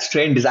way that's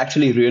trained is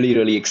actually really,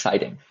 really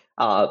exciting.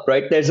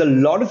 Right? There's a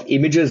lot of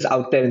images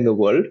out there in the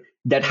world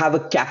that have a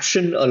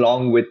caption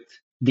along with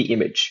the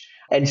image.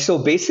 And so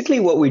basically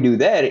what we do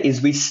there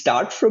is we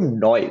start from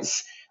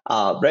noise.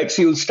 Right?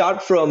 So you'll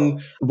start from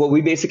what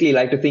we basically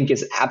like to think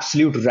is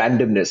absolute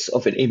randomness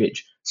of an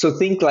image. So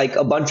think like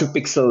a bunch of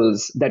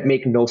pixels that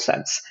make no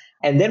sense.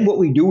 And then what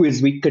we do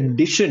is we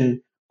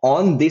condition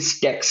on this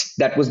text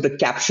that was the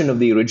caption of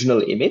the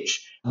original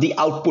image, the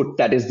output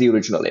that is the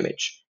original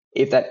image.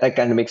 If that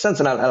kind of makes sense.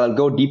 And I'll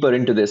go deeper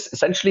into this.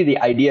 Essentially, the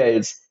idea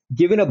is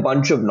given a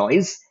bunch of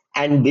noise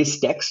and this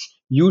text,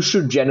 you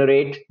should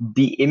generate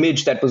the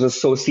image that was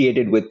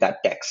associated with that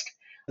text.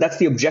 That's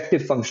the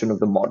objective function of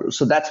the model.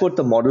 So that's what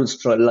the model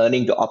is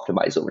learning to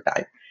optimize over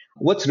time.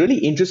 What's really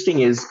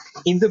interesting is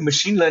in the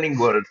machine learning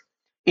world,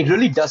 it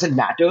really doesn't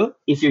matter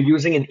if you're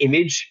using an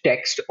image,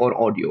 text,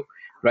 or audio,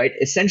 right?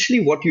 Essentially,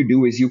 what you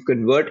do is you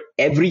convert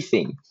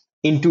everything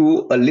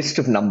into a list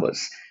of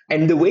numbers.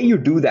 And the way you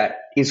do that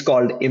is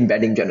called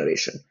embedding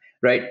generation,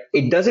 right?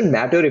 It doesn't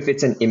matter if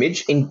it's an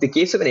image. In the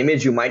case of an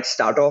image, you might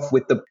start off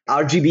with the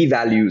RGB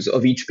values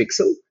of each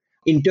pixel.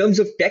 In terms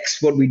of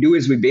text, what we do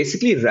is we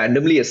basically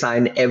randomly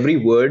assign every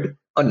word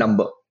a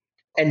number,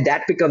 and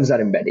that becomes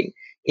our embedding.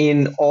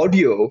 In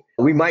audio,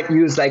 we might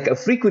use like a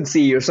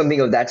frequency or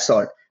something of that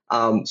sort.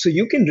 So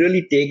you can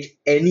really take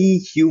any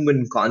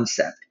human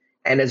concept,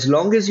 and as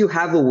long as you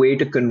have a way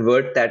to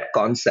convert that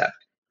concept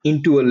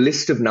into a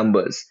list of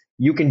numbers,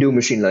 you can do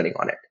machine learning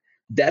on it.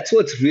 That's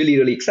what's really,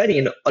 really exciting.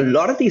 And a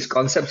lot of these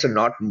concepts are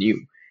not new.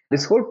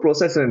 This whole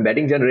process of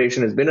embedding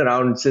generation has been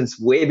around since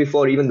way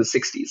before even the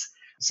 60s.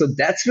 So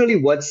that's really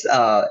what's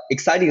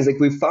exciting is like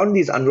we've found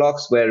these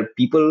unlocks where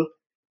people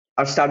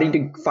are starting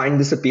to find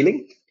this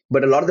appealing,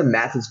 but a lot of the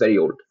math is very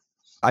old.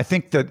 I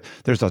think that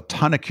there's a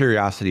ton of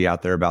curiosity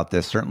out there about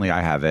this. Certainly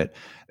I have it.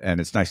 And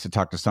it's nice to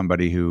talk to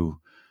somebody who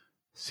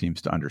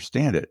seems to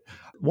understand it.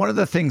 One of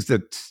the things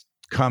that's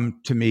come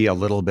to me a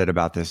little bit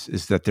about this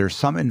is that there's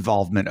some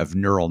involvement of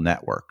neural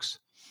networks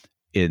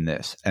in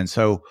this. And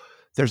so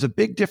there's a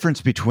big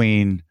difference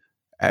between,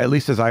 at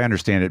least as I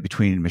understand it,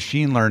 between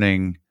machine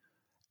learning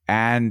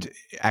and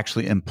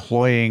actually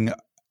employing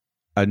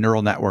a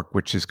neural network,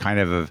 which is kind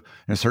of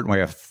in a certain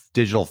way, a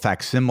digital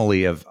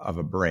facsimile of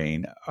a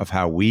brain, of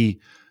how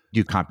we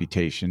do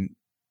computation.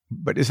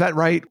 But is that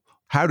right?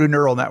 How do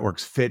neural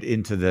networks fit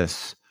into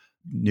this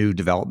new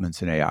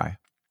developments in AI?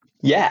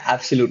 Yeah,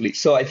 absolutely.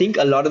 So I think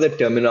a lot of the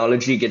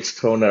terminology gets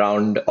thrown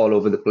around all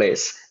over the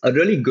place. A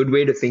really good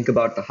way to think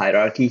about the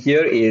hierarchy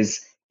here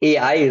is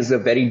AI is a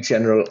very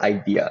general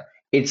idea.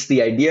 It's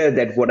the idea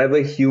that whatever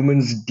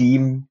humans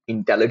deem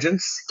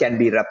intelligence can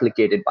be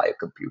replicated by a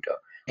computer.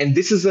 And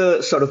this is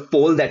a sort of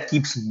pole that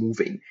keeps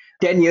moving.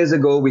 10 years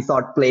ago, we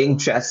thought playing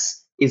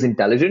chess is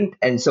intelligent.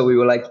 And so we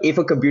were like, if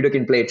a computer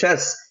can play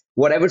chess,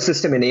 whatever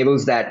system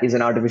enables that is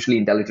an artificially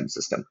intelligent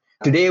system.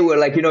 Today, we're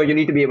like, you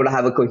need to be able to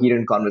have a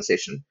coherent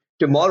conversation.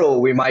 Tomorrow,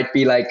 we might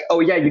be like,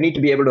 oh yeah, you need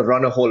to be able to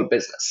run a whole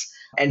business.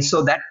 And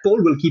so that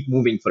pole will keep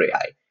moving for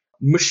AI.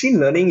 Machine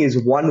learning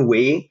is one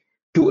way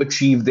to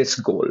achieve this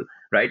goal,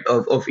 right,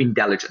 of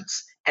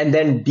intelligence. And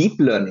then deep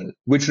learning,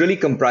 which really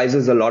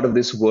comprises a lot of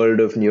this world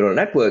of neural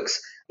networks,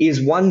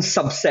 is one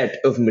subset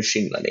of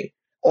machine learning.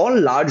 All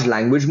large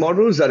language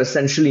models are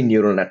essentially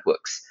neural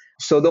networks.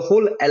 So the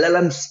whole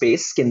LLM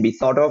space can be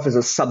thought of as a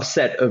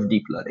subset of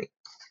deep learning.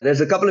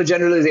 There's a couple of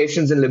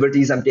generalizations and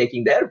liberties I'm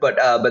taking there, but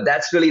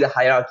that's really the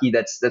hierarchy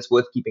that's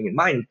worth keeping in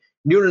mind.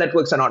 Neural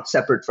networks are not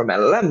separate from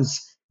LLMs.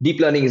 Deep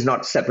learning is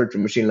not separate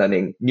from machine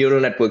learning. Neural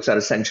networks are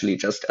essentially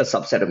just a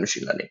subset of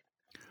machine learning.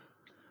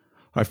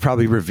 I've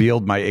probably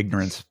revealed my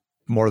ignorance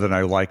more than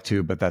I like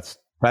to, but that's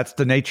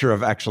the nature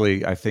of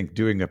actually, I think,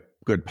 doing a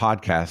good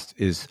podcast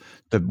is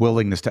the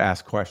willingness to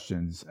ask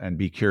questions and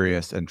be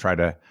curious and try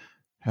to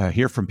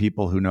hear from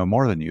people who know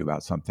more than you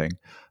about something.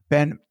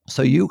 Ben,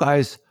 so you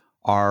guys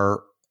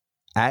are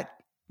at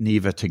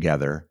Neeva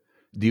together.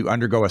 Do you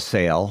undergo a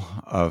sale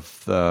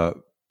of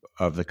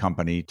the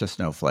company to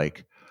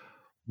Snowflake?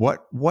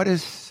 What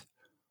is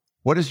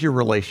your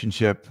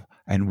relationship,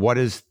 and what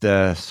is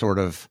the sort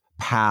of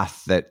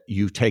path that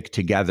you take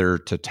together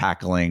to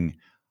tackling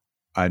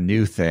a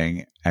new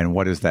thing, and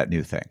what is that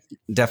new thing?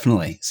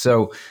 Definitely.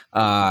 So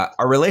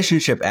our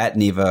relationship at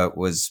Neeva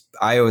was,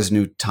 I always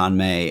knew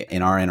Tanmay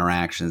in our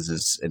interactions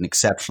as an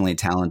exceptionally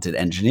talented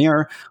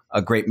engineer,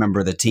 a great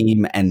member of the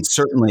team, and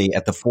certainly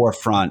at the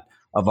forefront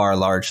of our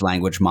large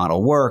language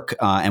model work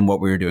and what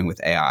we were doing with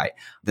AI.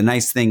 The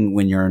nice thing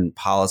when you're in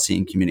policy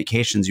and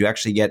communications, you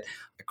actually get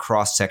a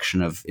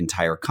cross-section of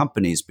entire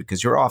companies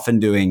because you're often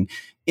doing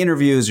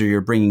interviews or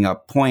you're bringing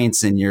up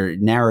points and your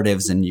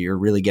narratives and you're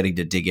really getting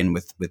to dig in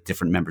with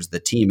different members of the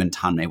team. And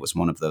Tanmay was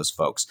one of those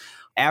folks.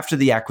 After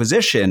the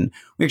acquisition,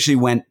 we actually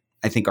went,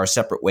 I think, our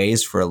separate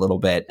ways for a little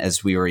bit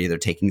as we were either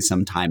taking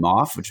some time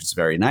off, which was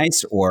very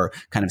nice, or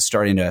kind of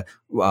starting to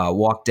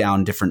walk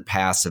down different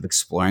paths of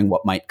exploring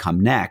what might come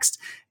next.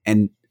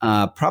 And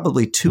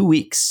probably 2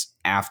 weeks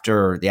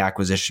after the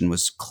acquisition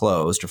was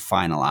closed or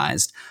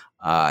finalized,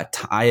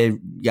 I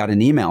got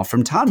an email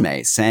from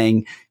Tanmay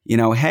saying,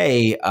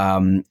 hey,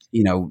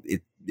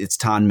 it's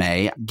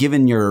Tanmay.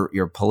 Given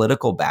your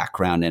political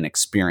background and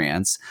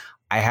experience,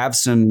 I have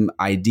some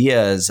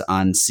ideas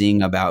on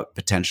seeing about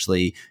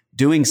potentially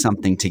doing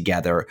something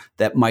together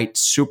that might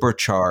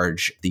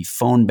supercharge the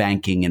phone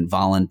banking and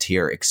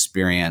volunteer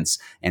experience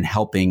and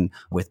helping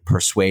with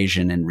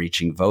persuasion and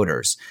reaching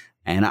voters.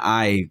 And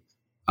I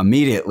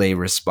immediately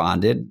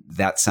responded,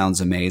 that sounds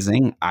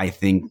amazing. I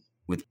think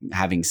with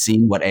having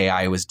seen what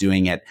AI was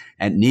doing at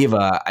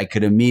NEVA, I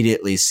could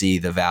immediately see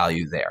the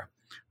value there.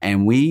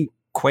 And we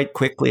quite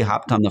quickly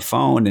hopped on the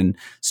phone and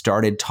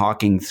started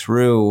talking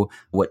through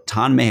what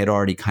Tanmay had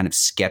already kind of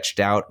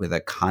sketched out with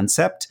a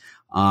concept.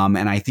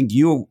 And I think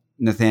you,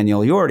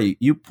 Nathaniel,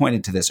 you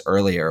pointed to this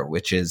earlier,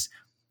 which is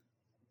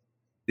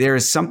there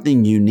is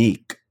something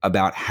unique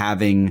about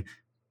having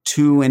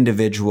two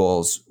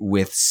individuals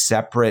with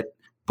separate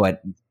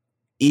but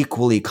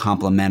equally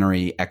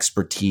complementary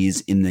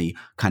expertise in the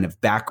kind of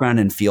background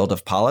and field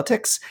of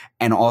politics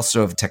and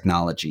also of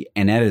technology.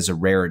 And that is a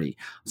rarity.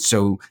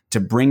 So to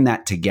bring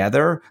that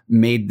together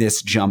made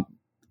this jump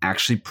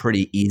actually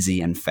pretty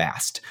easy and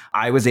fast.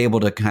 I was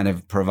able to kind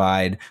of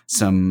provide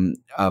some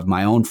of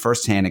my own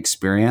firsthand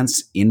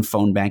experience in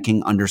phone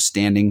banking,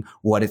 understanding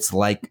what it's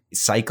like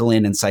cycle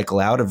in and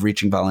cycle out of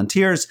reaching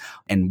volunteers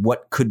and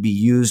what could be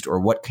used or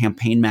what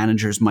campaign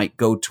managers might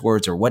go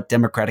towards or what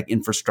democratic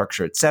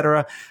infrastructure, et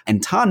cetera.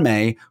 And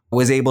Tanmay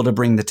was able to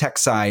bring the tech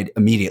side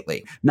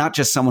immediately, not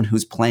just someone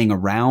who's playing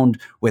around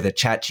with a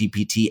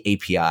ChatGPT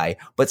API,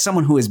 but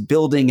someone who is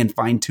building and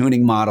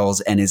fine-tuning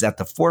models and is at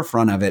the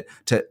forefront of it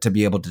to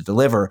be able to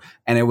deliver.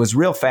 And it was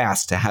real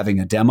fast to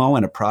having a demo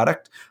and a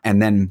product and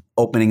then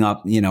opening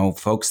up,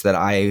 folks that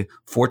I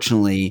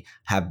fortunately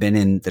have been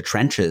in the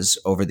trenches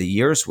over the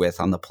years with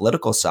on the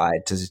political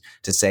side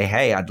to say,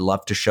 hey, I'd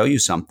love to show you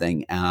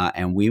something.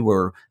 And we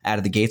were out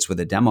of the gates with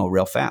a demo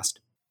real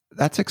fast.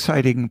 That's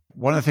exciting.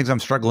 One of the things I'm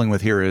struggling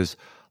with here is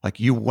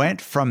like you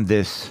went from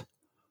this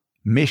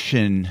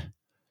mission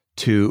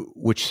to,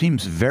 which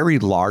seems very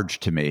large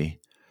to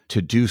me,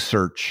 to do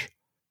search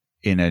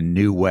in a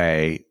new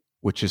way,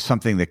 which is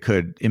something that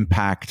could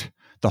impact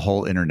the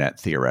whole internet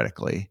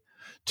theoretically,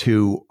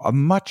 to a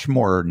much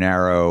more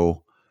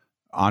narrow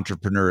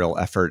entrepreneurial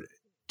effort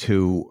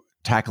to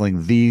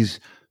tackling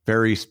these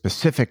very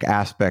specific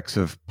aspects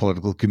of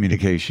political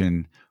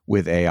communication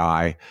with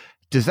AI.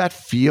 Does that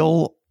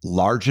feel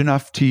large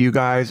enough to you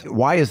guys?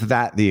 Why is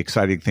that the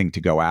exciting thing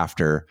to go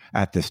after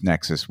at this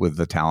nexus with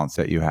the talents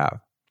that you have?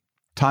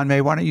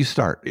 Tanmay, why don't you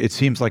start? It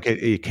seems like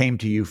it came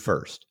to you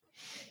first.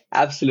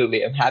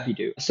 Absolutely. I'm happy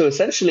to. So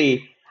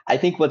essentially, I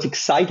think what's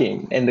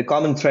exciting and the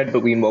common thread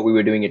between what we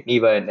were doing at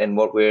NEVA and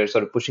what we're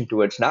sort of pushing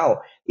towards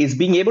now is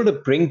being able to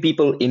bring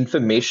people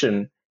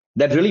information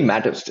that really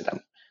matters to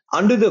them.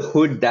 Under the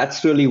hood,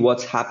 that's really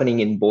what's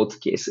happening in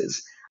both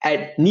cases.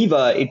 At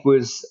NEVA, it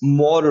was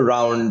more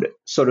around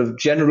sort of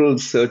general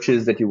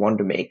searches that you want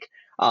to make,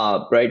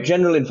 right?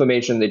 General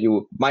information that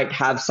you might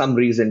have some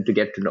reason to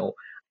get to know.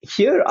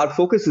 Here, our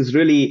focus is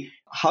really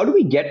how do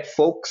we get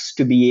folks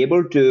to be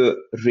able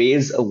to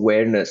raise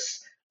awareness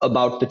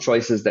about the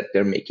choices that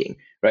they're making,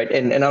 right?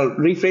 And I'll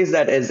rephrase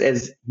that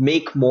as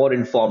make more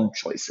informed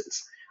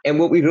choices. And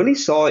what we really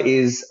saw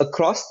is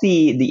across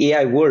the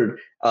AI world,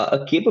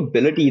 a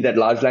capability that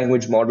large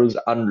language models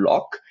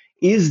unlock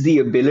is the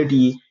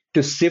ability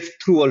to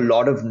sift through a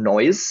lot of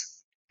noise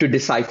to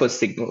decipher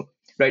signal,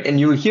 right? And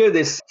you'll hear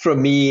this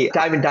from me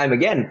time and time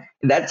again.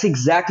 That's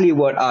exactly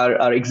what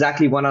our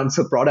exactly one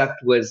answer product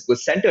was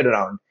centered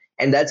around.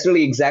 And that's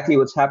really exactly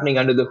what's happening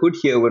under the hood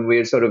here when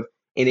we're sort of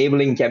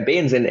enabling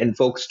campaigns and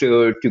folks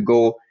to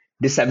go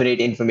disseminate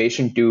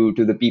information to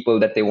the people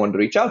that they want to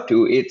reach out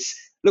to. It's,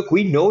 look,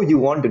 we know you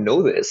want to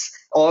know this,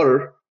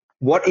 or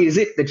what is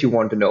it that you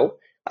want to know?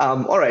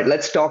 All right,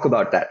 let's talk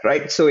about that,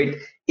 right? So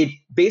it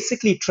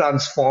basically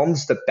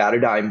transforms the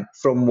paradigm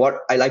from what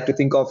I like to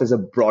think of as a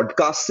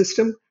broadcast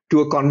system to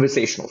a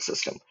conversational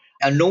system.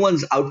 And no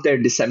one's out there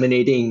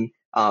disseminating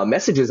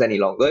messages any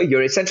longer.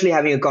 You're essentially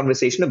having a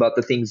conversation about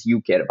the things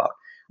you care about.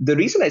 The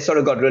reason I sort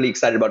of got really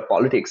excited about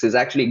politics is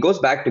actually it goes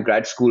back to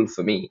grad school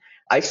for me.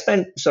 I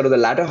spent sort of the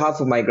latter half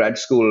of my grad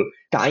school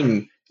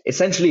time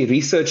essentially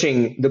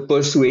researching the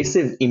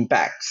persuasive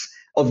impacts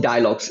of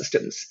dialogue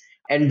systems.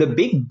 And the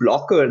big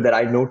blocker that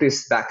I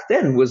noticed back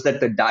then was that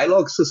the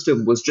dialogue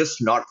system was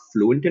just not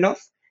fluent enough.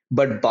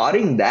 But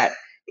barring that,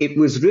 it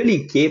was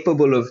really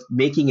capable of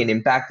making an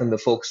impact on the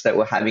folks that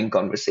were having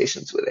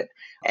conversations with it.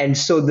 And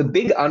so the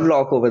big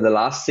unlock over the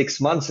last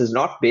 6 months has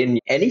not been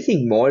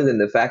anything more than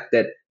the fact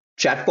that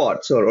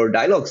chatbots or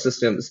dialogue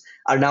systems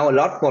are now a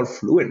lot more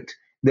fluent.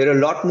 They're a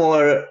lot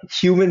more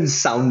human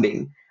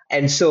sounding.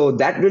 And so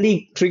that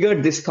really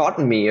triggered this thought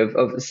in me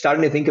of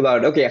starting to think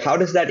about, okay, how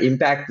does that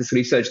impact this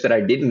research that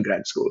I did in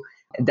grad school?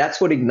 And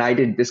that's what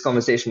ignited this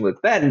conversation with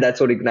Ben.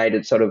 That's what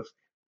ignited sort of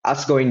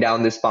us going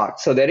down this path.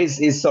 So there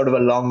is sort of a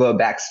longer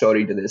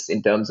backstory to this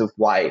in terms of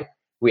why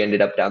we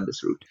ended up down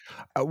this route.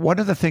 One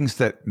of the things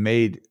that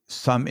made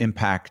some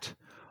impact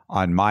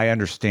on my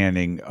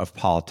understanding of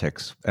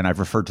politics, and I've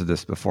referred to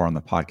this before on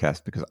the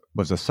podcast because it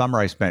was a summer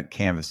I spent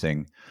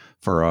canvassing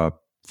for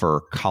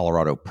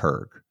Colorado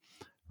Purg,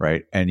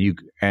 right?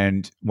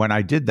 And when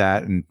I did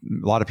that, and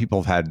a lot of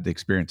people have had the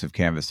experience of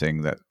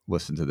canvassing that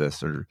listen to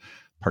this or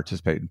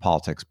participate in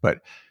politics, but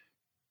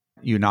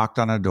you knocked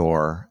on a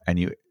door and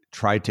you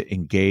tried to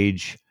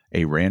engage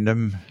a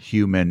random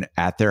human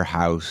at their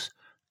house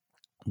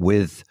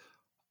with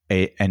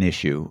an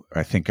issue.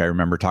 I think I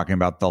remember talking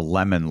about the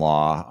lemon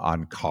law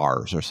on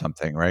cars or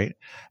something, right?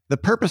 The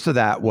purpose of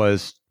that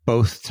was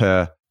both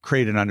to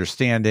create an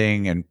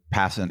understanding and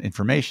pass on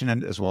information,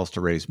 and as well as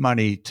to raise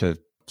money to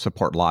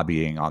support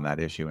lobbying on that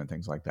issue and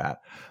things like that.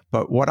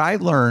 But what I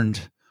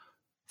learned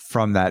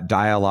from that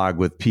dialogue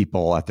with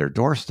people at their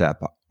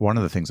doorstep, one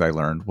of the things I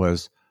learned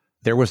was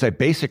there was a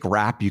basic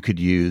wrap you could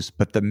use,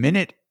 but the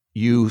minute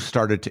you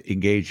started to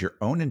engage your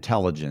own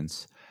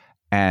intelligence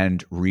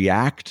and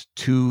react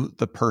to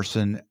the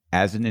person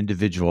as an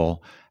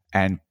individual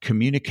and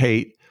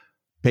communicate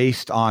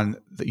based on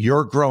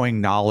your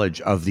growing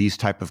knowledge of these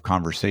type of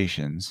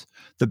conversations,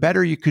 the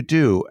better you could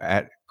do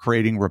at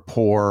creating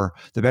rapport,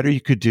 the better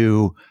you could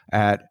do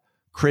at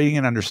creating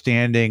an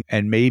understanding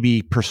and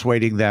maybe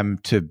persuading them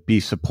to be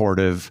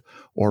supportive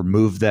or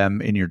move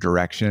them in your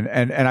direction.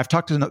 And I've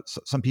talked to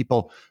some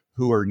people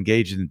who are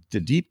engaged in the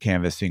deep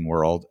canvassing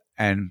world,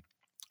 and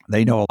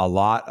they know a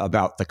lot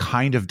about the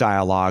kind of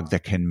dialogue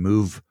that can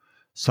move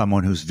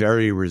someone who's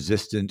very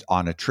resistant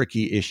on a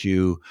tricky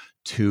issue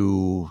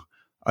to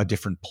a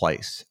different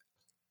place.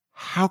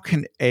 How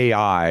can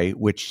AI,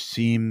 which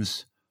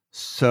seems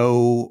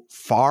so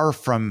far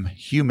from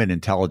human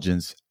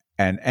intelligence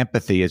and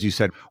empathy, as you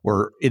said,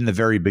 we're in the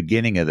very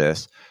beginning of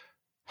this,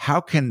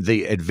 how can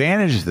the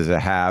advantages that it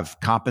have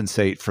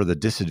compensate for the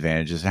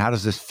disadvantages? And how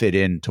does this fit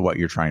into what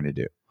you're trying to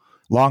do?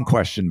 Long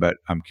question, but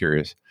I'm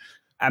curious.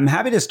 I'm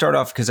happy to start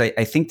off because I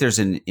think there's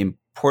an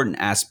important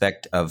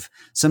aspect of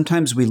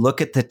sometimes we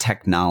look at the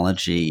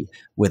technology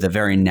with a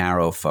very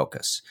narrow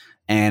focus.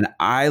 And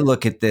I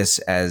look at this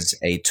as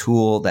a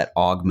tool that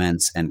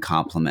augments and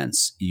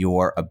complements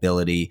your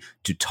ability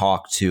to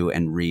talk to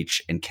and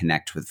reach and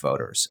connect with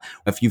voters.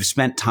 If you've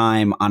spent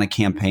time on a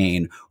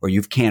campaign or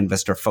you've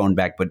canvassed or phoned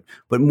back, but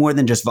more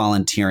than just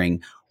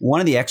volunteering, one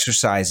of the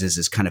exercises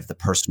is kind of the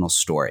personal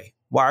story.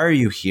 Why are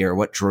you here?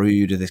 What drew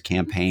you to this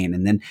campaign?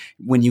 And then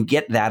when you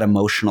get that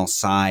emotional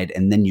side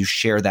and then you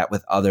share that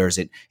with others,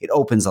 it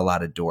opens a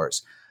lot of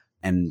doors.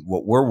 And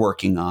what we're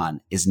working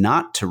on is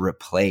not to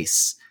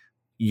replace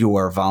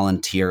your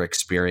volunteer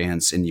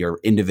experience and your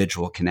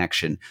individual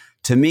connection.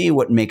 To me,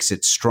 what makes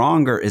it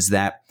stronger is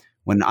that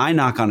when I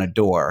knock on a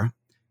door,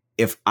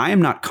 if I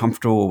am not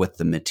comfortable with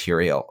the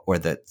material or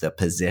the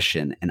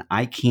position and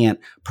I can't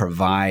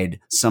provide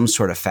some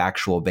sort of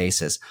factual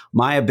basis,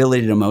 my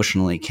ability to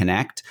emotionally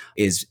connect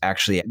is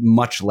actually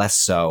much less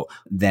so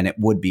than it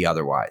would be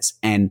otherwise.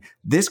 And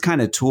this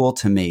kind of tool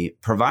to me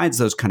provides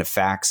those kind of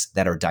facts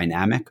that are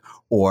dynamic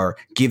or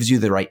gives you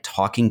the right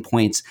talking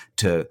points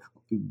to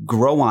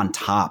grow on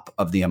top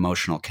of the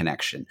emotional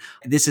connection.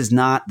 This is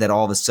not that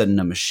all of a sudden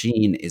a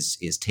machine is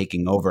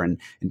taking over. And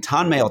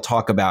Tanmay will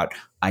talk about,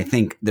 I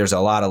think there's a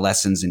lot of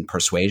lessons in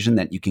persuasion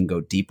that you can go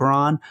deeper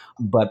on.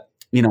 But,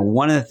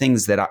 one of the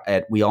things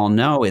that we all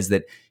know is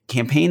that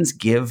campaigns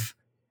give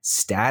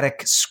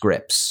static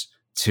scripts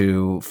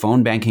to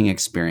phone banking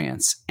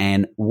experience.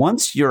 And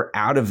once you're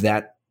out of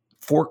that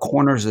four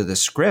corners of the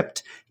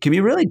script, can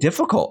be really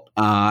difficult.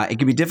 It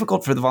can be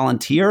difficult for the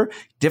volunteer,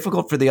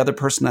 difficult for the other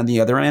person on the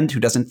other end who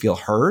doesn't feel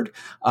heard,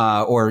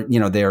 or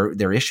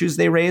their issues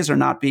they raise are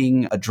not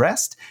being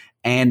addressed.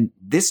 And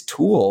this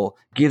tool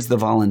gives the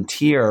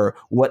volunteer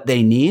what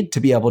they need to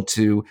be able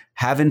to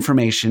have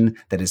information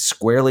that is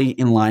squarely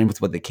in line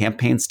with what the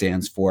campaign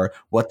stands for,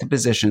 what the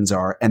positions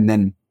are, and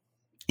then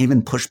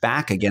even push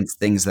back against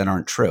things that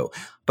aren't true.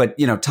 But,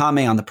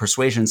 Tanmay on the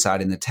persuasion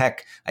side in the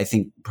tech, I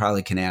think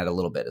probably can add a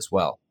little bit as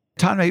well.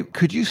 Tanmay,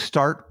 could you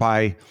start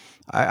by,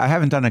 I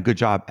haven't done a good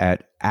job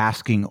at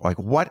asking,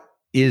 what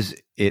is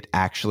it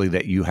actually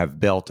that you have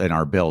built and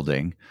are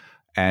building?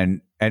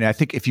 And I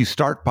think if you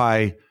start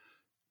by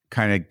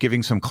kind of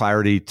giving some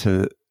clarity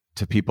to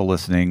people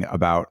listening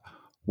about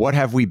what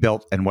have we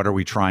built and what are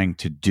we trying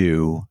to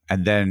do,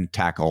 and then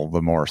tackle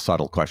the more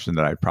subtle question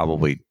that I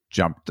probably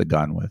jumped the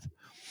gun with.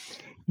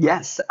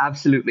 Yes,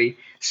 absolutely.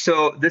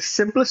 So the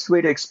simplest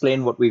way to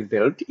explain what we've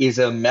built is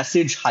a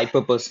message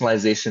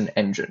hyper-personalization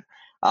engine.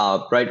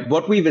 Right?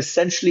 What we've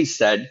essentially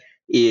said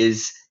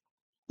is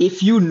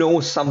if you know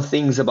some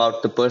things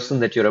about the person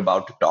that you're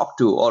about to talk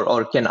to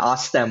or can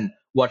ask them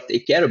what they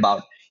care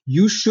about,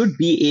 you should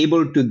be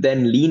able to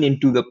then lean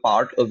into the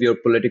part of your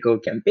political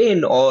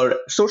campaign or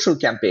social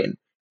campaign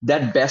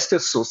that best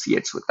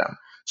associates with them.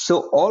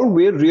 So all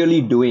we're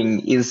really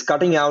doing is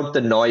cutting out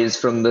the noise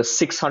from the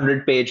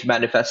 600-page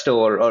manifesto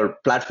or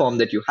platform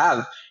that you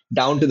have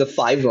down to the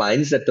 5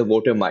 lines that the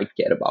voter might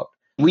care about.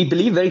 We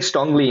believe very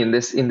strongly in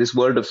this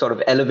world of sort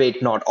of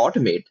elevate, not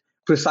automate,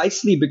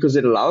 precisely because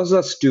it allows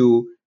us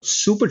to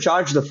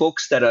supercharge the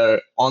folks that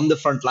are on the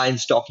front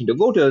lines talking to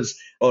voters,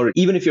 or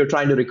even if you're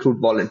trying to recruit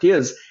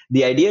volunteers,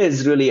 the idea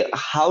is really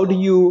how do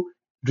you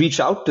reach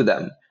out to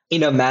them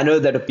in a manner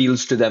that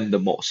appeals to them the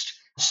most?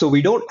 So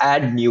we don't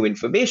add new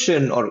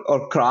information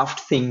or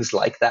craft things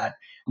like that.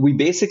 We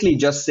basically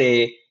just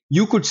say,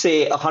 you could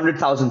say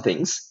 100,000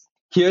 things.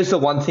 Here's the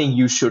one thing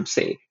you should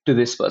say to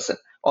this person,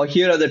 or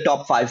here are the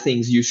top 5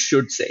 things you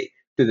should say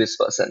to this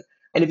person.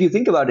 And if you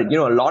think about it,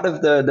 a lot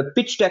of the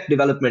pitch deck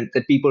development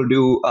that people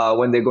do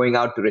when they're going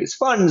out to raise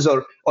funds,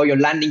 or your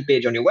landing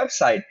page on your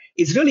website,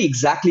 is really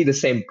exactly the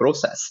same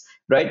process,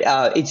 right?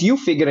 It's you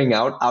figuring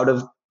out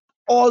of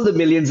all the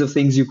millions of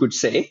things you could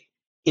say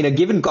in a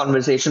given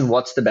conversation,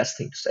 what's the best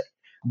thing to say.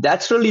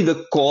 That's really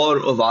the core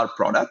of our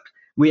product.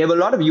 We have a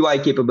lot of UI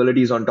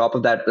capabilities on top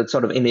of that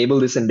sort of enable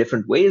this in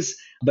different ways,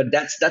 but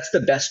that's the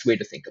best way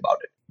to think about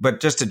it. But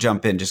just to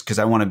jump in, just because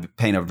I want to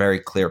paint a very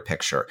clear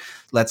picture.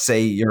 Let's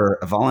say you're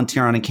a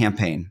volunteer on a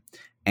campaign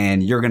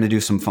and you're going to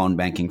do some phone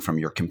banking from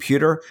your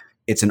computer.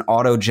 It's an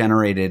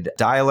auto-generated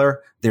dialer.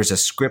 There's a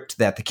script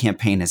that the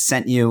campaign has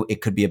sent you.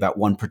 It could be about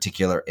one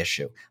particular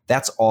issue.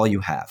 That's all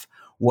you have.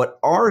 What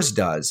ours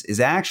does is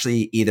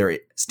actually either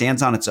it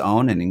stands on its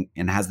own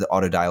and has the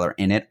auto dialer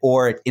in it,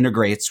 or it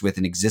integrates with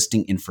an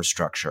existing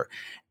infrastructure.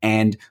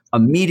 And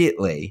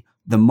immediately,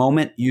 the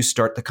moment you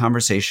start the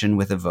conversation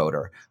with a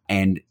voter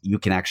and you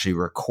can actually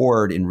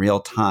record in real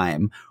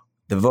time,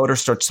 the voter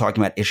starts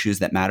talking about issues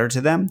that matter to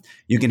them.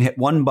 You can hit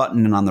one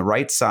button and on the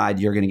right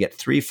side, you're going to get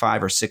 3,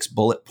 5, or 6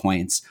 bullet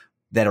points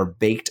that are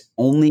baked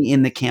only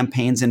in the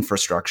campaign's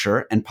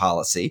infrastructure and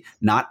policy,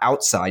 not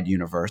outside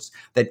universe,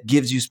 that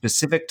gives you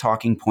specific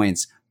talking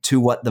points to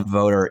what the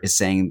voter is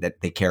saying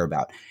that they care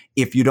about.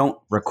 If you don't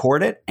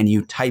record it and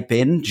you type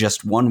in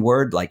just one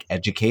word like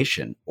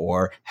education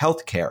or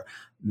healthcare,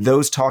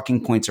 those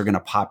talking points are going to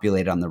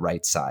populate on the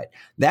right side.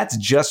 That's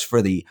just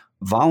for the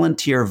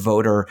volunteer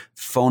voter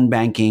phone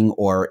banking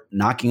or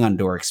knocking on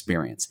door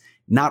experience.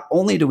 Not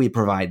only do we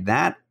provide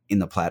that in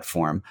the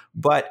platform,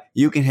 but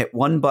you can hit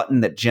one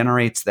button that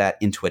generates that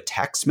into a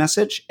text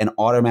message and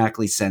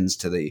automatically sends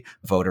to the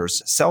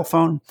voter's cell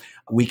phone.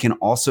 We can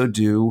also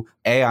do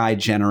AI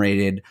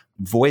generated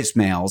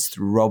voicemails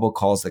through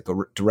robocalls that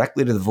go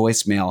directly to the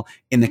voicemail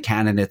in the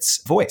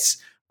candidate's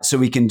voice. So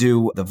we can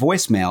do the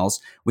voicemails.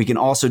 We can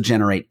also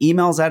generate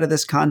emails out of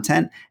this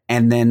content.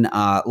 And then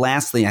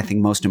lastly, I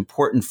think most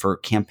important for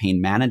campaign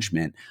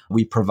management,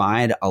 we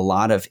provide a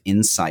lot of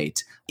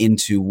insight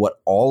into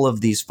what all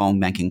of these phone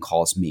banking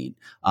calls mean.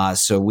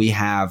 So we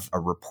have a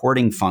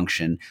reporting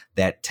function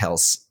that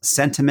tells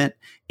sentiment.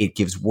 It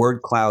gives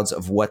word clouds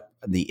of what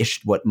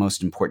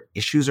most important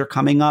issues are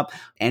coming up.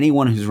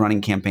 Anyone who's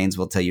running campaigns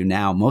will tell you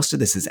now, most of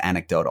this is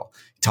anecdotal.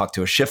 Talk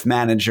to a shift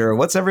manager.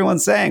 What's everyone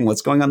saying?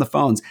 What's going on the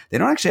phones? They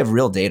don't actually have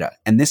real data.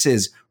 And this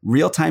is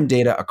real-time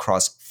data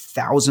across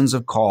thousands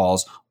of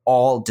calls,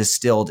 all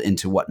distilled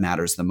into what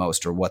matters the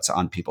most or what's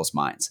on people's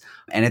minds.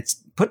 And it's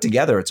put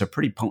together. It's a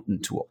pretty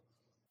potent tool.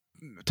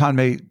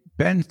 Tanmay,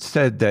 Ben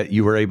said that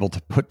you were able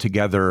to put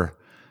together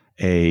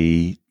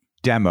a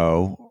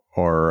demo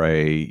or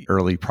a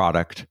early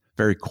product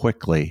very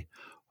quickly.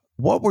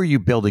 What were you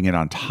building it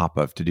on top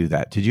of to do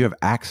that? Did you have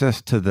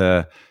access to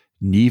the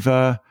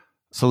Neva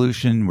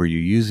solution? Were you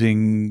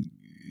using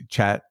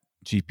Chat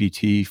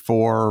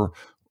GPT-4?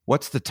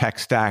 What's the tech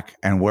stack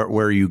and where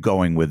are you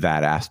going with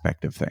that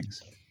aspect of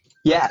things?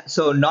 Yeah,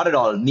 so not at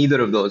all.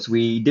 Neither of those.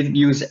 We didn't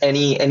use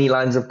any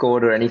lines of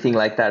code or anything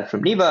like that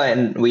from Neva,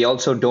 and we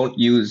also don't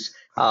use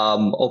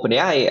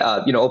OpenAI.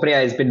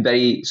 OpenAI has been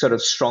very sort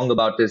of strong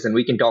about this, and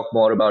we can talk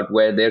more about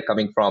where they're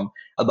coming from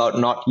about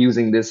not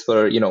using this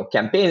for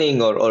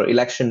campaigning or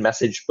election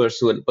message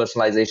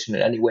personalization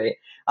in any way.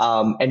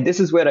 And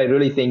this is where I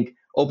really think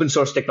open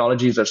source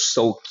technologies are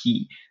so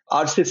key.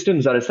 Our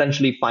systems are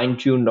essentially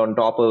fine-tuned on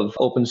top of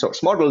open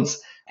source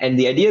models, and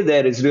the idea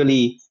there is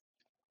really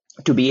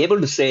to be able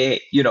to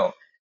say,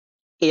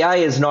 AI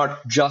is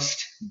not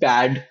just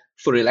bad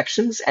for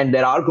elections, and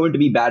there are going to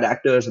be bad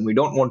actors, and we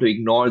don't want to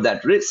ignore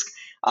that risk.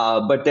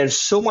 But there's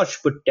so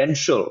much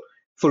potential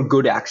for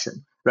good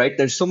action, right?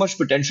 There's so much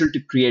potential to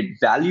create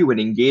value and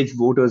engage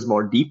voters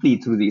more deeply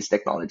through these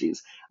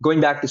technologies.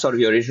 Going back to sort of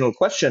your original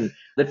question,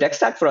 the tech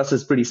stack for us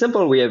is pretty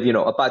simple. We have,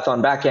 a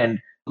Python backend.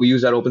 We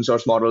use our open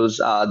source models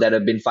that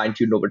have been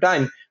fine-tuned over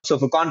time. So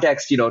for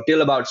context,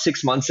 till about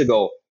 6 months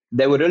ago,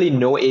 there were really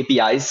no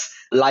APIs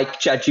like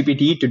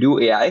ChatGPT to do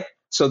AI.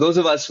 So those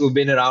of us who've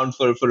been around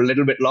for a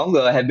little bit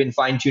longer have been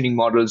fine-tuning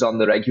models on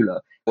the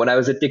regular. When I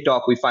was at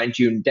TikTok, we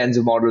fine-tuned tens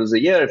of models a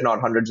year, if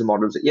not hundreds of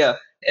models a year,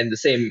 and the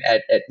same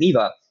at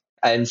Neva.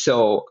 And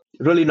so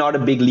really not a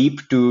big leap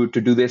to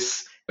do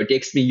this. It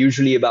takes me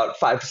usually about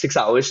 5 to 6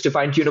 hours to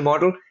fine-tune a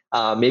model,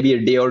 maybe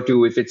a day or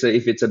two if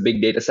it's a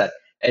big data set.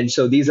 And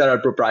so these are our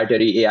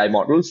proprietary AI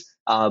models,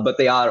 but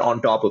they are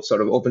on top of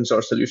sort of open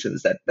source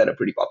solutions that are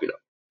pretty popular.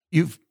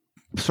 You've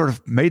sort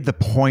of made the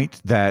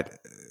point that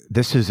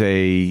this is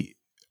a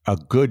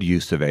good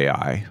use of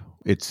AI.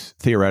 It's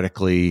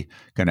theoretically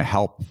going to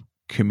help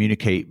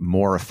communicate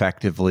more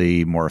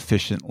effectively, more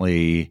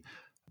efficiently.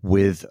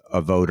 with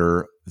a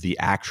voter the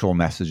actual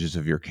messages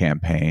of your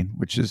campaign,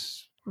 which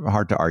is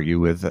hard to argue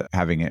with.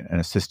 Having an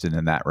assistant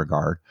in that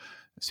regard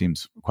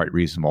seems quite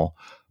reasonable.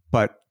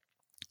 But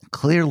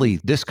clearly,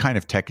 this kind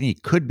of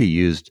technique could be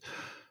used,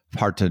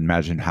 hard to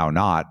imagine how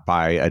not,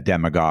 by a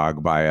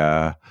demagogue, by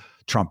a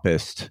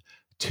Trumpist,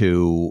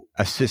 to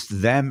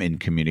assist them in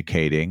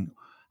communicating.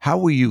 How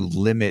will you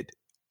limit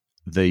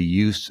the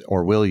use,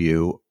 or will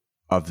you,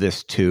 of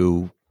this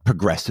to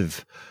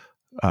progressive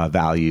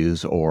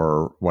values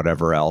or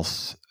whatever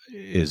else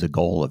is a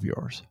goal of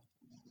yours?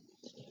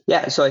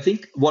 Yeah, so I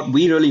think what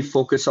we really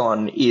focus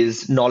on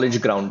is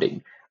knowledge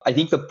grounding. I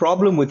think the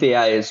problem with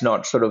AI is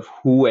not sort of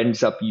who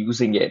ends up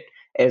using it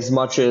as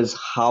much as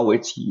how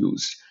it's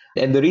used.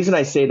 And the reason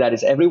I say that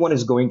is everyone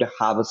is going to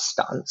have a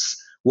stance.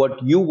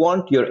 What you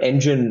want your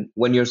engine,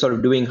 when you're sort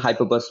of doing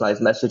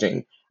hyper-personalized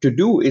messaging, to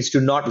do is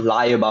to not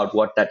lie about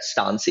what that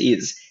stance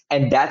is.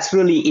 And that's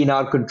really in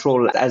our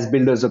control as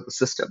builders of the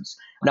systems.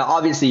 Now,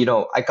 obviously,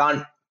 I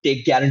can't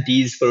take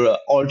guarantees for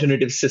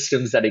alternative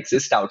systems that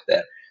exist out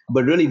there.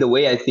 But really, the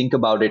way I think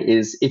about it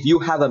is if you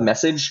have a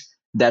message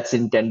that's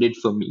intended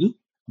for me,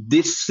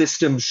 this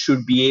system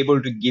should be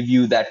able to give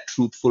you that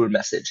truthful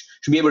message,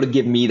 should be able to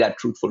give me that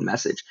truthful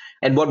message.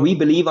 And what we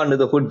believe under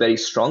the hood very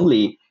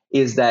strongly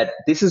is that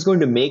this is going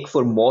to make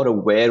for more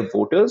aware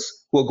voters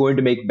who are going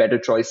to make better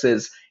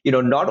choices,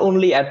 not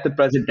only at the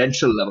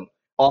presidential level.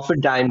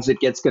 Oftentimes it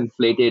gets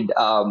conflated,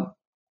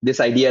 this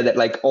idea that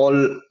like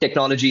all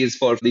technology is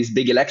for these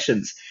big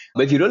elections.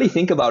 But if you really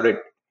think about it,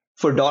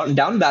 for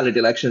down ballot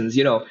elections,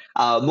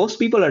 most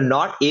people are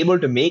not able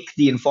to make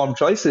the informed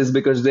choices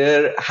because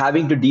they're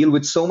having to deal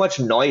with so much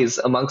noise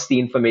amongst the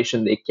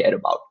information they care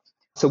about.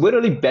 So we're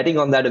really betting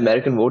on that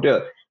American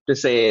voter to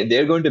say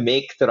they're going to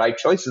make the right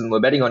choices. And we're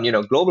betting on,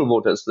 global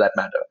voters for that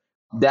matter.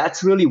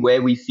 That's really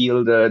where we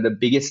feel the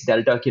biggest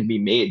delta can be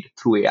made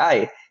through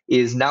AI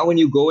is now when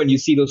you go and you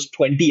see those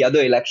 20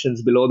 other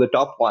elections below the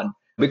top one,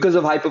 because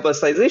of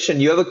hyper-personalization,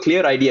 you have a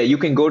clear idea. You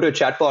can go to a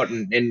chatbot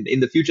and in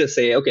the future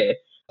say, okay,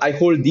 I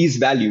hold these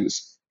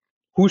values.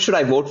 Who should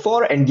I vote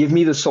for? And give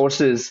me the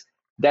sources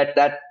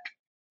that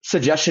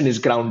suggestion is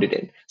grounded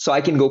in. So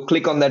I can go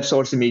click on that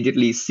source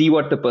immediately, see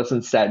what the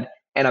person said,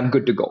 and I'm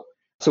good to go.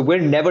 So we're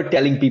never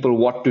telling people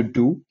what to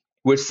do.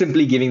 We're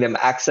simply giving them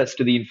access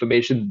to the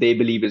information they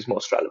believe is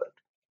most relevant.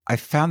 I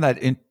found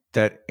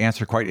that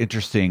answer quite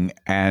interesting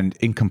and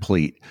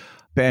incomplete.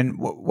 Ben,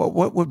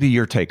 what would be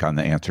your take on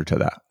the answer to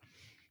that?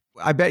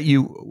 I bet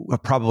you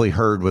have probably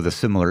heard with a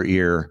similar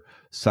ear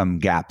some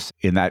gaps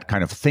in that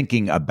kind of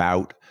thinking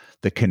about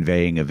the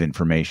conveying of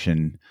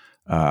information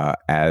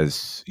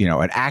as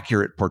an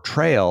accurate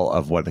portrayal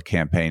of what the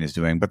campaign is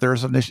doing. But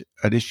there's an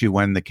issue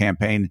when the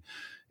campaign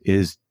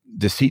is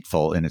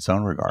deceitful in its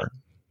own regard.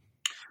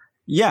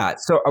 Yeah.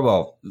 So,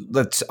 well,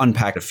 let's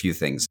unpack a few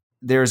things.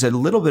 There's a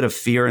little bit of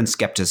fear and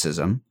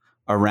skepticism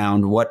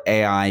around what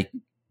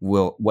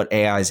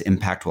AI's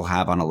impact will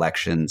have on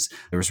elections.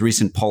 There was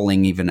recent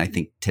polling, even I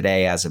think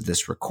today, as of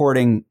this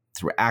recording,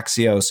 through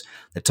Axios,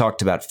 that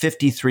talked about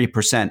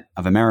 53%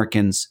 of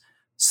Americans,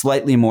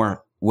 slightly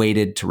more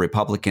weighted to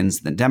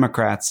Republicans than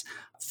Democrats,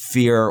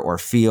 fear or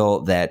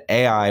feel that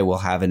AI will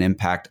have an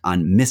impact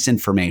on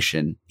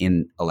misinformation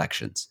in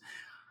elections.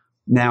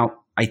 Now,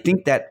 I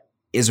think that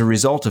is a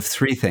result of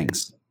three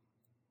things.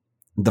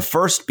 The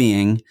first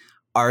being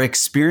our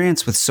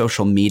experience with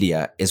social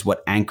media is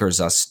what anchors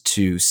us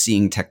to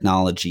seeing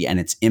technology and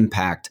its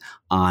impact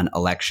on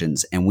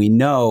elections. And we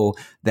know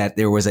that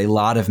there was a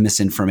lot of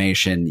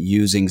misinformation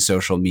using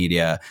social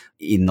media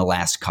in the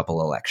last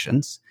couple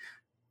elections.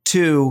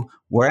 Two,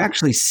 we're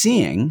actually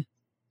seeing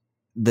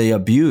the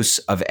abuse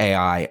of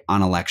AI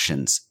on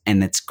elections,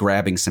 and it's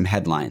grabbing some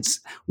headlines.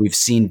 We've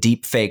seen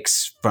deep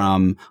fakes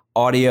from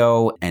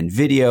audio and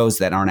videos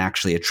that aren't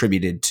actually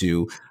attributed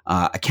to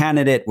a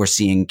candidate. We're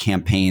seeing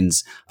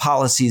campaigns,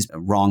 policies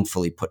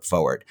wrongfully put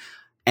forward.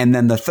 And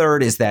then the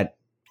third is that,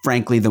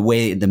 frankly, the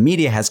way the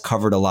media has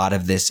covered a lot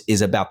of this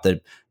is about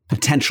the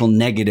potential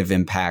negative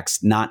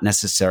impacts, not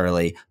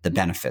necessarily the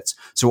benefits.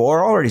 So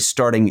we're already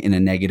starting in a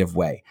negative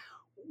way.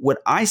 What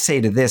I say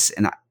to this,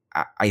 and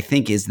I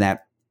think, is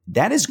that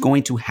is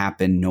going to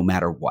happen no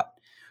matter what.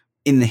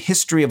 In the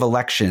history of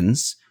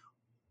elections,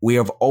 we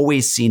have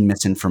always seen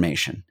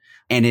misinformation,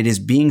 and it is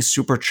being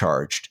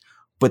supercharged.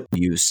 But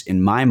the use,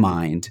 in my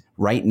mind,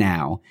 right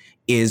now,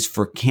 is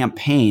for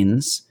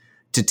campaigns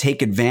to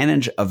take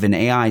advantage of an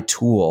AI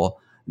tool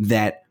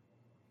that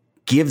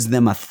gives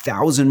them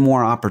 1,000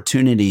 more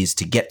opportunities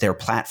to get their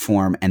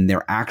platform and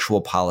their actual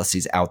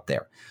policies out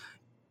there.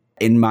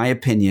 In my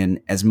opinion,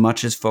 as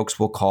much as folks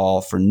will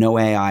call for no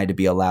AI to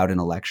be allowed in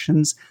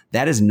elections,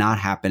 that is not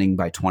happening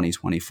by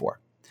 2024.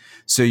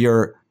 So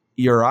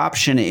your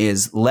option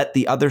is let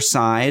the other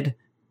side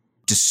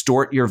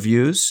distort your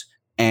views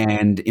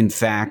and, in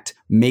fact,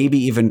 maybe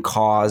even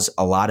cause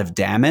a lot of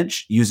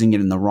damage using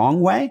it in the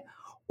wrong way,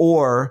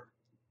 or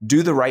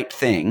do the right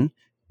thing,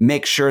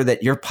 make sure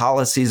that your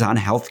policies on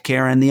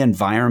healthcare and the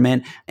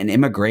environment and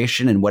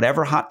immigration and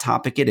whatever hot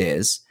topic it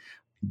is,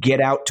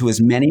 get out to as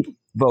many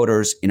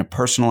voters in a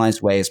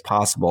personalized way as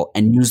possible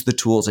and use the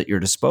tools at your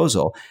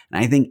disposal.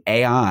 And I think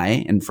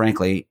AI, and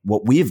frankly,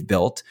 what we've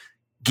built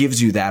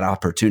gives you that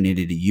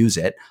opportunity to use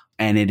it.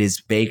 And it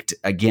is baked,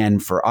 again,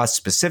 for us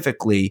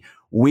specifically.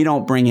 We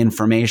don't bring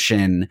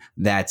information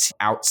that's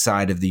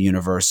outside of the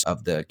universe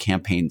of the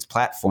campaign's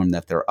platform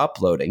that they're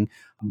uploading.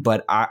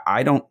 But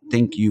I don't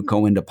think you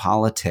go into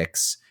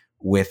politics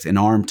with an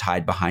arm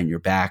tied behind your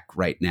back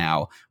right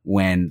now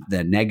when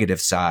the negative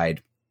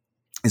side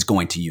is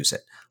going to use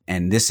it.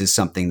 And this is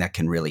something that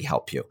can really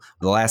help you.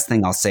 The last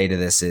thing I'll say to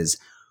this is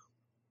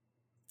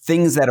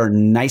things that are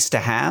nice to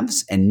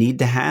haves and need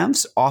to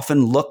haves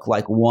often look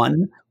like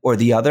one or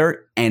the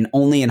other. And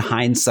only in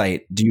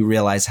hindsight do you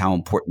realize how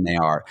important they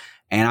are.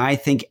 And I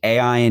think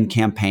AI in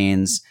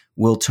campaigns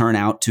will turn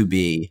out to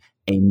be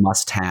a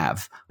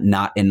must-have,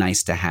 not a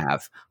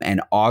nice-to-have,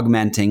 and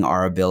augmenting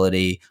our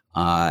ability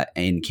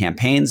in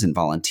campaigns and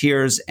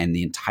volunteers and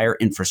the entire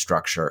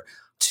infrastructure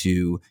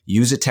to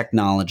use a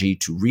technology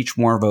to reach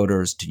more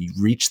voters, to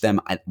reach them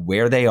at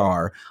where they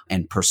are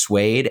and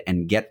persuade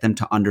and get them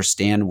to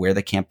understand where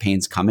the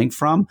campaign's coming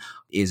from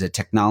is a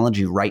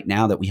technology right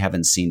now that we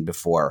haven't seen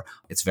before.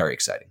 It's very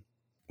exciting.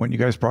 When you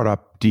guys brought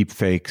up deep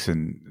fakes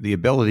and the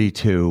ability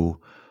to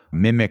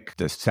mimic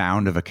the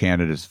sound of a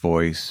candidate's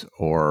voice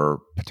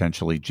or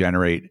potentially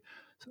generate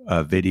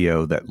a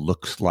video that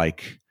looks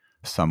like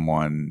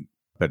someone,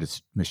 but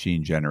it's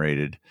machine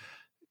generated,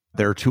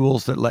 there are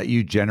tools that let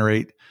you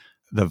generate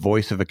the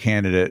voice of a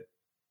candidate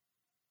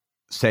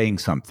saying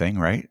something,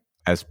 right,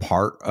 as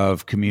part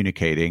of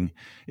communicating.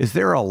 Is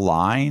there a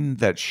line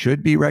that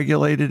should be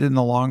regulated in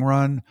the long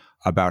run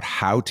about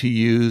how to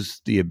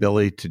use the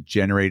ability to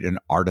generate an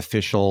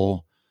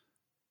artificial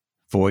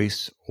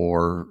voice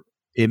or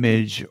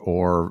image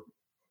or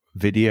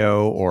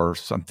video or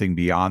something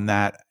beyond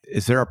that?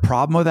 Is there a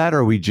problem with that,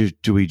 or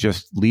do we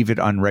just leave it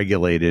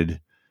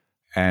unregulated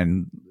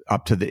and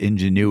up to the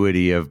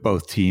ingenuity of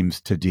both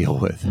teams to deal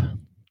with?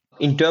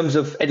 In terms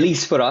of, at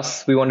least for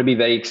us, we want to be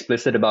very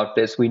explicit about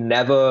this. We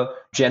never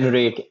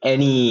generate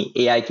any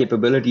AI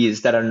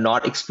capabilities that are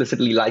not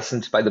explicitly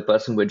licensed by the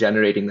person we're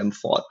generating them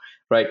for,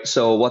 right?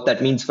 So what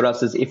that means for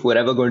us is if we're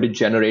ever going to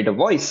generate a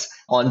voice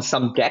on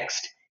some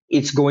text,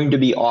 it's going to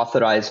be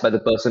authorized by the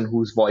person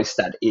whose voice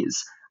that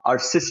is. Our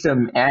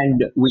system,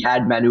 and we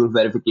add manual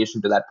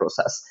verification to that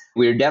process.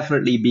 We're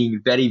definitely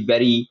being very,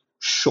 very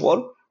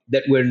sure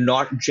that we're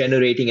not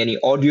generating any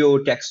audio,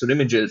 text, or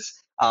images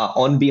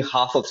on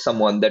behalf of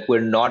someone that we're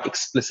not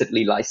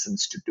explicitly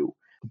licensed to do.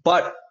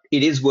 But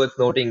it is worth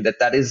noting that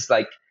that is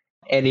like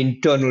an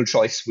internal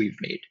choice we've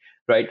made,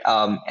 right?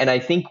 And I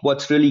think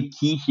what's really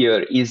key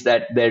here is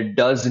that there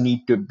does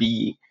need to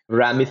be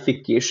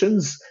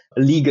ramifications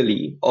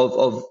legally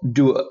of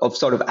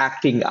sort of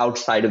acting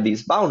outside of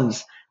these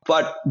bounds.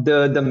 But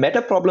the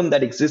meta problem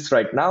that exists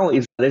right now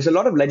is there's a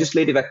lot of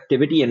legislative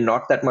activity and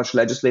not that much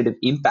legislative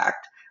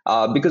impact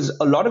because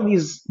a lot of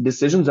these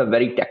decisions are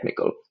very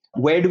technical.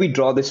 Where do we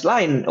draw this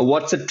line?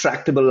 What's a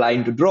tractable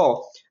line to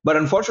draw? But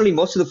unfortunately,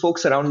 most of the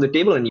folks around the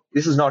table, and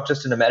this is not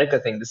just an America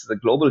thing, this is a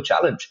global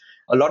challenge.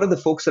 A lot of the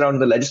folks around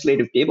the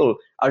legislative table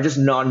are just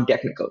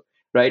non-technical,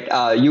 right?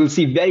 You'll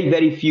see very,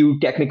 very few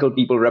technical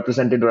people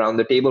represented around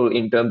the table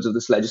in terms of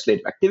this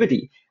legislative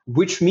activity,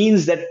 which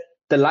means that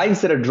the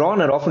lines that are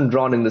drawn are often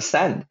drawn in the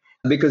sand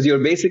because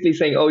you're basically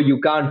saying, oh, you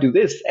can't do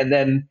this. And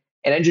then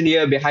an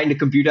engineer behind a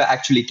computer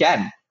actually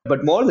can.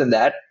 But more than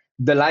that,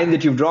 the line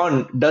that you've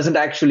drawn doesn't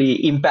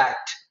actually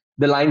impact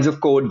the lines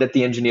of code that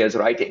the engineer is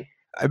writing.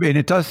 I mean,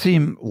 it does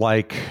seem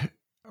like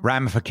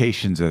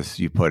ramifications, as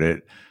you put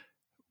it,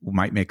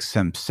 might make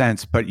some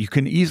sense, but you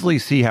can easily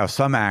see how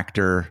some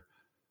actor,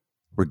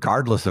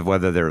 regardless of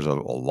whether there's a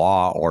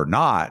law or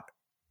not,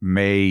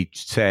 may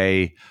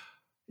say,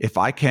 if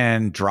I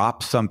can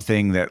drop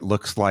something that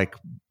looks like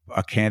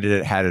a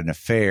candidate had an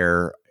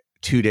affair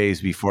 2 days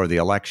before the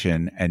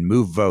election and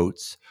move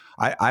votes,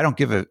 I don't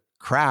give a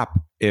crap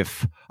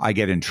if I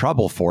get in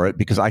trouble for it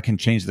because I can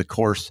change the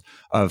course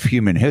of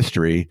human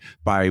history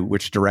by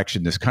which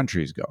direction this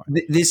country is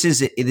going. This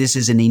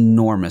is an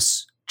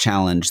enormous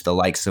challenge, the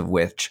likes of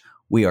which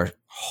we are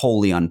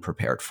wholly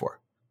unprepared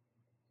for.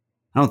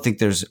 I don't think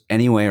there's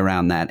any way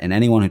around that, and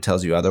anyone who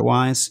tells you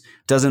otherwise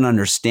doesn't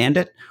understand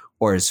it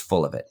or is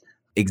full of it.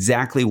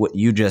 Exactly what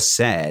you just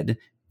said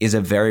is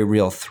a very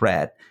real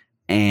threat.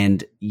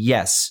 And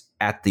yes,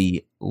 at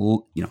the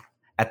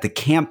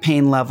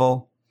campaign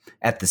level,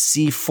 at the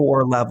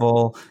C4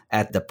 level,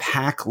 at the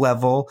PAC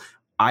level,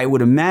 I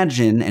would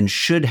imagine and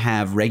should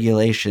have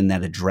regulation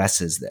that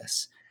addresses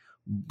this.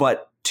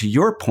 But to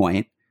your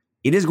point,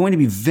 it is going to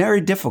be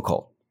very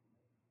difficult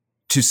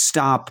to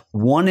stop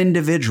one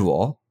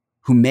individual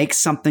who makes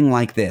something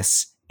like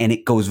this and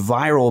it goes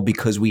viral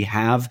because we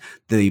have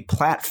the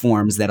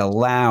platforms that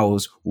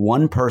allows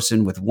one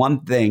person with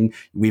one thing.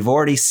 We've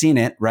already seen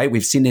it, right?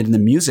 We've seen it in the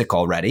music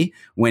already.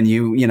 When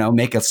you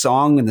make a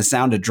song in the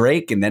sound of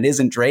Drake and that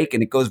isn't Drake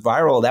and it goes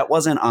viral, that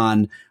wasn't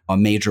on a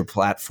major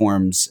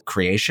platform's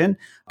creation,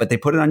 but they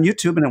put it on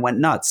YouTube and it went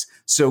nuts.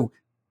 So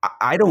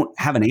I don't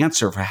have an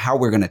answer for how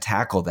we're going to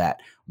tackle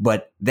that,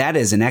 but that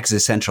is an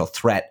existential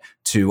threat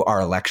to our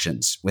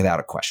elections without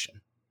a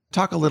question.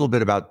 Talk a little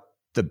bit about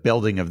the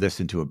building of this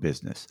into a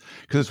business,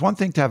 because it's one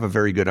thing to have a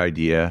very good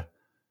idea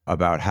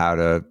about how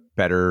to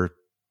better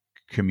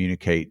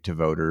communicate to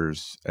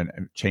voters and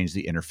change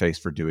the interface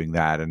for doing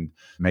that and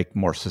make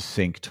more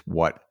succinct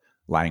what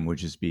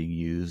language is being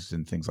used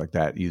and things like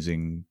that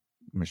using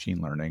machine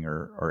learning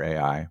or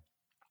AI.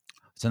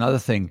 It's another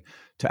thing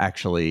to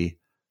actually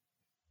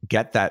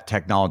get that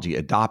technology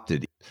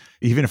adopted.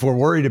 Even if we're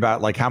worried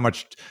about like how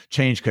much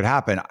change could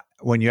happen,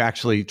 when you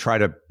actually try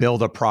to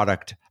build a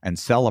product and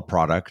sell a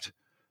product,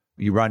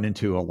 you run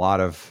into a lot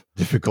of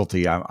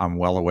difficulty I'm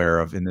well aware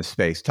of in this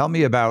space. Tell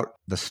me about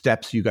the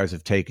steps you guys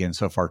have taken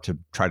so far to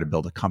try to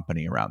build a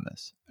company around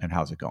this, and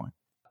how's it going?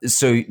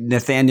 So,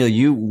 Nathaniel,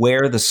 you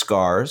wear the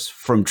scars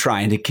from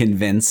trying to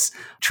convince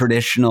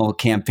traditional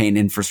campaign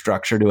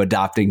infrastructure to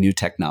adopting new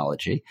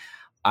technology.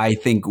 I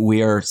think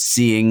we are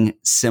seeing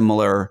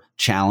similar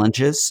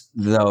challenges,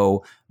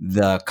 though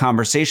the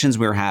conversations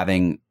we're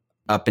having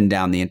up and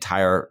down the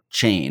entire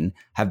chain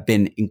have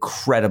been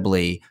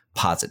incredibly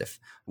positive.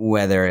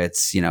 Whether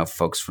it's,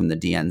 folks from the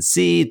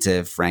DNC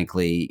to,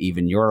 frankly,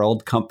 even your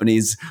old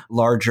company's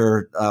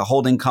larger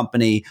holding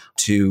company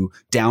to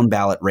down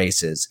ballot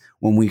races.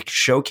 When we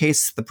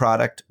showcase the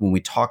product, when we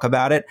talk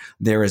about it,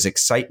 there is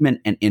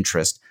excitement and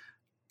interest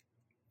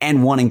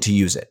and wanting to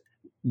use it.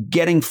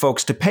 Getting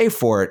folks to pay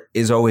for it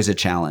is always a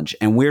challenge.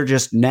 And we're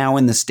just now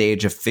in the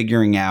stage of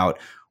figuring out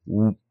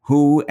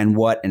who and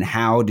what and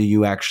how do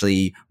you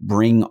actually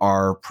bring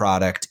our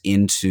product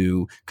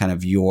into kind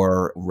of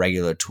your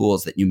regular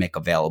tools that you make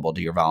available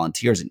to your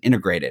volunteers and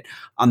integrate it.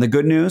 On the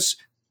good news,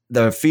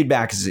 the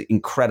feedback is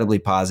incredibly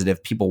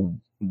positive. People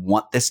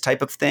want this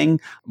type of thing,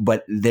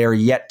 but they're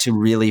yet to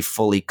really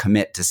fully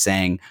commit to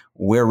saying,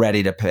 we're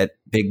ready to put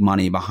big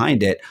money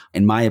behind it.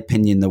 In my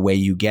opinion, the way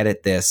you get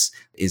at this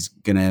is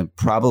going to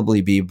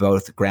probably be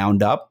both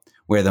ground up,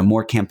 where the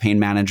more campaign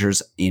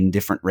managers in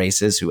different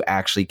races who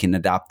actually can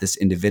adopt this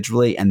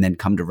individually and then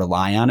come to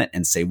rely on it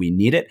and say we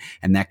need it.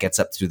 And that gets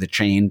up through the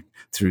chain,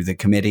 through the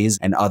committees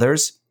and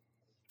others.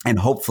 And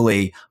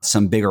hopefully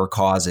some bigger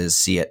causes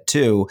see it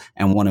too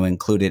and want to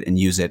include it and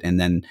use it. And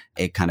then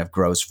it kind of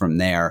grows from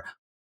there.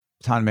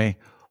 Tanmay,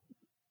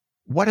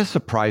 what has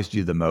surprised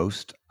you the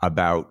most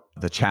about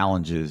the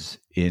challenges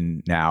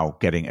in now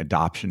getting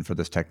adoption for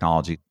this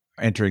technology,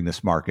 entering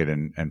this market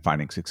and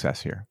finding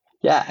success here?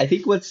 Yeah, I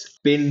think what's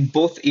been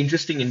both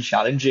interesting and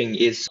challenging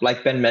is,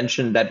 like Ben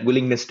mentioned, that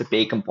willingness to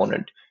pay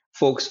component.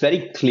 Folks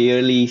very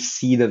clearly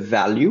see the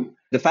value.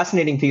 The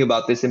fascinating thing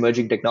about this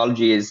emerging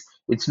technology is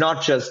it's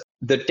not just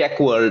the tech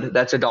world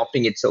that's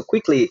adopting it so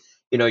quickly.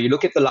 You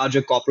look at the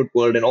larger corporate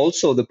world and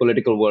also the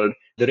political world,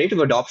 the rate of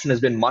adoption has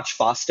been much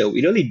faster.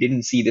 We really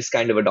didn't see this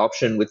kind of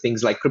adoption with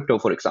things like crypto,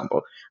 for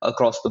example,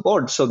 across the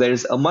board. So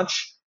there's a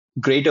much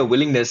greater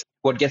willingness.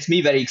 What gets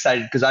me very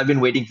excited, because I've been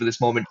waiting for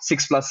this moment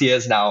 6+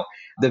 years now,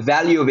 the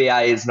value of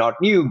AI is not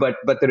new, but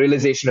the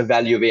realization of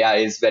value of AI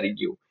is very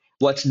new.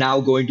 What's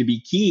now going to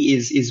be key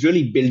is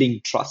really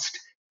building trust.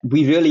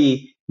 We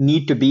really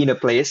need to be in a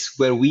place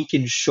where we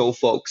can show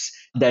folks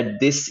that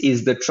this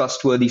is the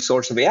trustworthy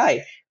source of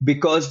AI,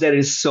 because there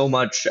is so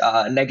much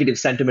negative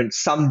sentiment,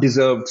 some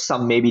deserved,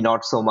 some maybe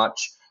not so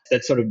much,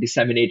 that sort of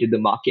disseminated the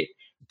market.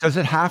 Does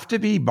it have to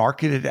be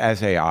marketed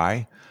as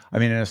AI? I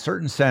mean, in a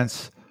certain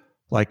sense,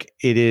 like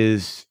it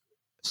is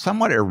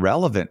somewhat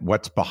irrelevant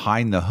what's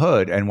behind the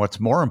hood. And what's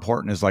more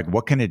important is like,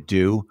 what can it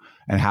do?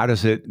 And how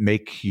does it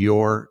make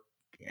your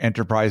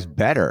enterprise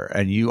better?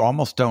 And you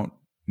almost don't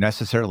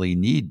necessarily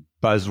need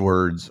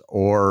buzzwords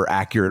or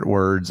accurate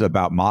words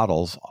about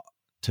models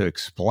to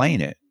explain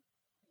it.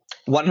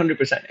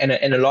 100%.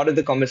 And a lot of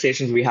the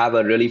conversations we have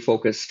are really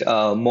focused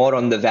more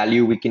on the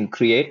value we can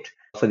create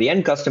for the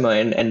end customer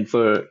and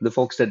for the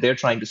folks that they're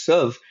trying to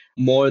serve,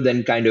 more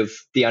than kind of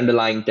the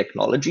underlying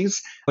technologies.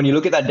 When you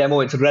look at that demo,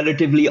 it's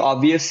relatively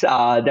obvious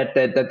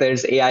that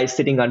there's AI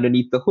sitting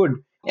underneath the hood.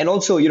 And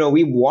also,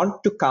 we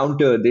want to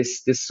counter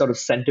this sort of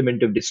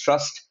sentiment of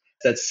distrust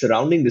that's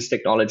surrounding this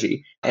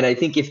technology. And I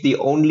think if the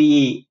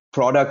only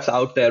products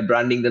out there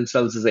branding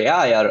themselves as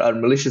AI are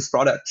malicious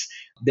products,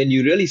 then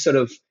you really sort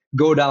of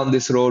go down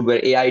this road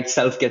where AI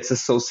itself gets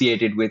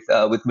associated with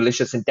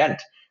malicious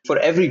intent. For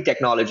every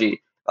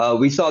technology,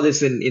 we saw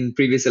this in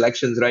previous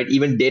elections, right?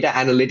 Even data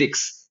analytics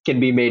can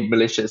be made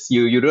malicious.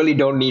 You really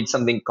don't need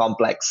something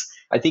complex.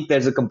 I think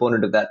there's a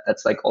component of that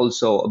that's like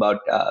also about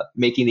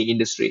making the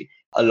industry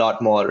a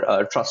lot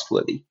more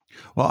trustworthy.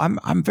 Well,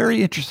 I'm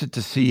very interested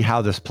to see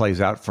how this plays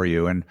out for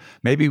you. And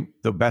maybe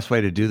the best way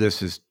to do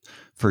this is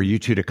for you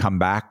two to come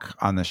back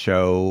on the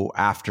show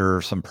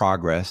after some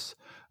progress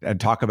and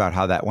talk about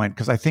how that went.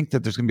 Because I think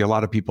that there's going to be a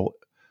lot of people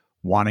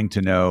wanting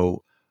to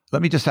know.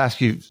 Let me just ask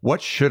you,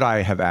 what should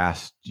I have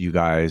asked you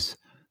guys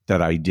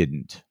that I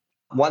didn't?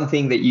 One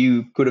thing that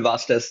you could have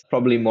asked us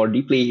probably more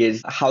deeply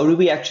is, how do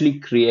we actually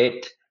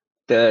create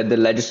the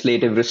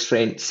legislative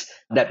restraints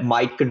that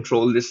might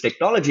control this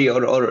technology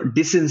or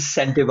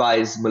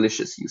disincentivize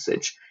malicious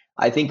usage?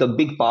 I think a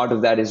big part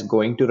of that is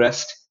going to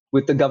rest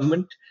with the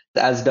government,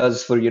 as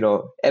does for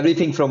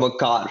everything from a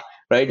car.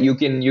 right? You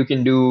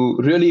can do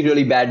really,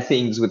 really bad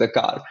things with a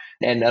car.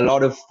 And a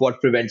lot of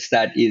what prevents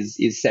that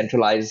is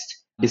centralized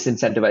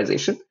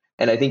disincentivization.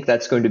 And I think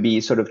that's going to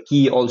be sort of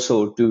key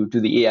also to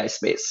the AI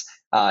space,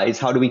 is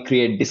how do we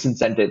create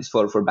disincentives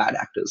for bad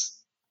actors?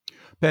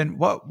 Ben,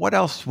 what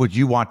else would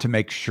you want to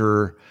make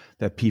sure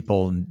that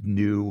people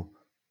knew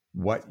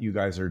what you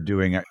guys are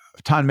doing?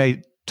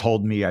 Tanmay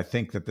told me, I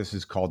think that this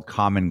is called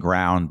Common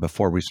Ground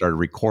before we started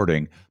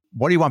recording.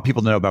 What do you want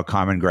people to know about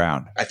Common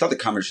Ground? I thought the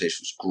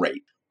conversation was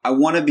great. I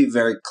want to be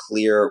very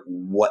clear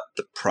what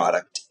the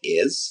product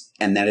is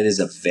and that it is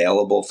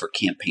available for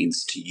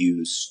campaigns to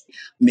use.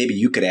 Maybe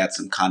you could add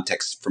some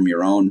context from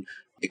your own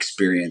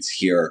experience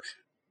here.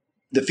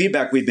 The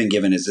feedback we've been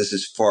given is this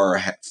is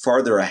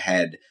farther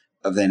ahead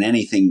than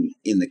anything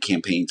in the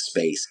campaign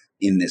space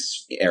in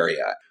this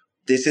area.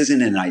 This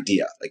isn't an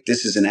idea. Like,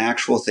 this is an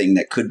actual thing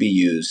that could be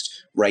used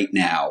right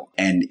now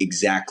and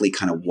exactly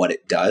kind of what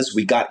it does.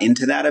 We got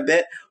into that a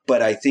bit,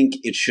 but I think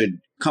it should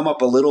come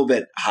up a little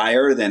bit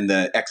higher than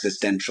the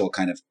existential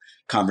kind of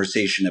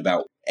conversation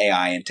about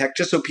AI and tech,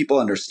 just so people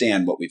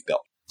understand what we've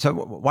built. So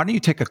why don't you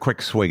take a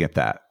quick swing at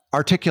that?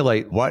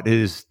 Articulate what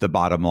is the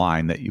bottom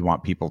line that you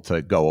want people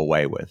to go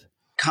away with.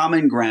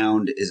 Common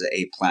Ground is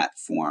a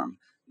platform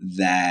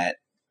that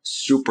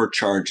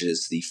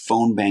supercharges the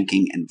phone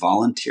banking and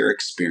volunteer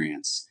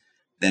experience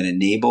that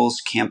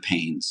enables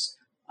campaigns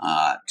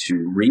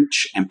to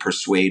reach and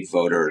persuade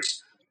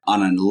voters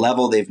on a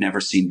level they've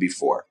never seen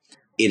before.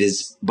 It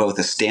is both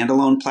a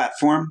standalone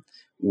platform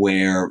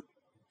where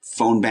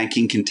phone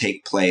banking can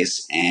take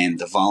place and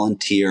the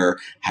volunteer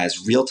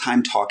has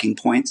real-time talking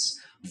points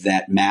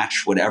that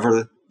match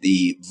whatever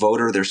the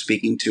voter they're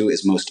speaking to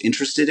is most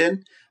interested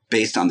in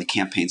based on the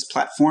campaign's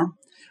platform.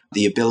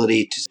 The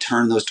ability to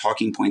turn those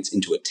talking points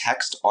into a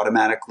text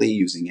automatically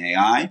using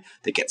AI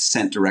that gets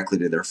sent directly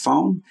to their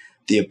phone.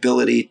 The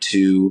ability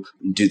to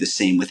do the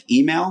same with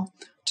email,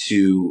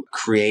 to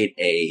create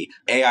a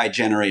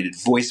AI-generated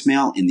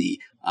voicemail in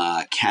the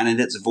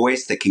candidate's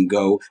voice that can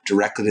go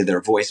directly to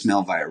their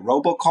voicemail via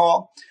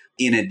robocall.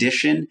 In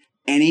addition,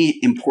 any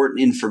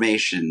important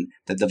information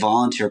that the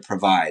volunteer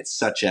provides,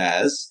 such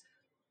as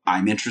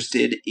I'm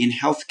interested in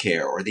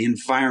healthcare or the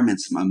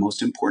environment's my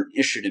most important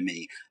issue to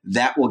me,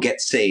 that will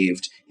get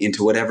saved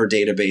into whatever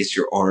database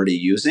you're already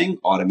using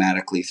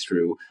automatically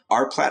through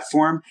our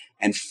platform.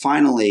 And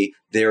finally,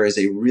 there is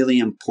a really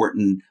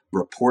important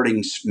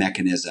reporting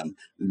mechanism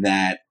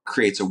that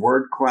creates a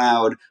word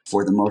cloud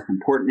for the most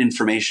important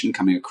information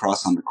coming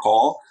across on the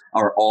call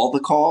or all the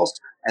calls,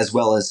 as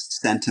well as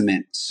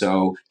sentiment.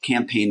 So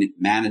campaign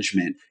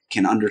management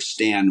can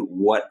understand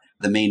what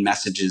the main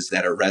messages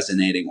that are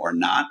resonating or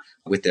not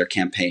with their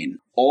campaign.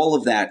 All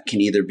of that can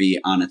either be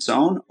on its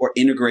own or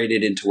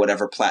integrated into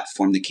whatever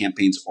platform the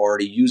campaign's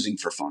already using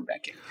for phone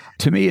banking.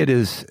 To me,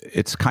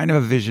 it's kind of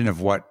a vision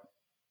of what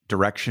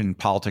direction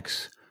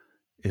politics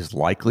is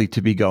likely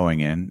to be going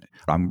in.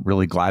 I'm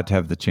really glad to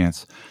have the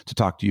chance to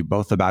talk to you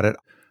both about it.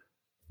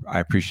 I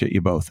appreciate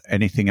you both.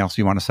 Anything else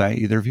you want to say,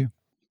 either of you?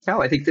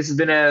 No, I think this has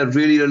been a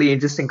really, really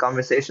interesting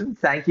conversation.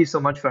 Thank you so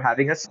much for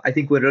having us. I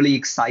think we're really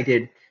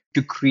excited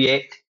to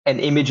create an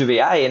image of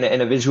AI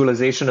and a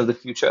visualization of the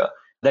future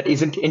that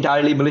isn't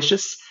entirely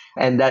malicious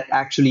and that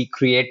actually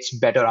creates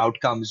better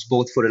outcomes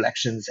both for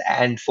elections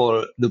and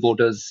for the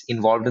voters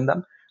involved in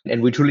them.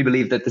 And we truly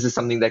believe that this is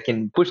something that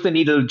can push the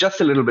needle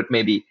just a little bit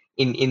maybe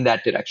in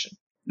that direction.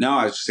 No,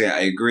 I was just saying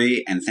I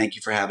agree. And thank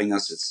you for having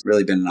us. It's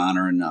really been an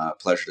honor and a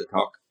pleasure to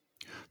talk.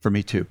 For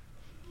me too.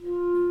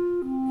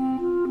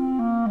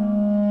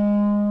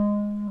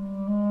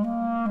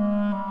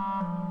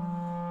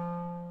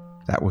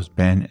 That was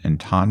Ben and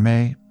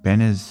Tanmay.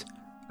 Ben is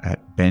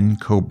at Ben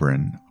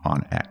Kobren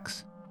on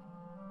X.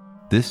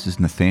 This is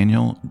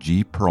Nathaniel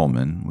G.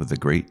 Perlman with the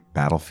Great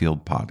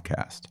Battlefield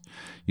Podcast.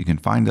 You can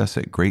find us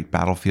at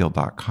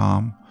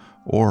greatbattlefield.com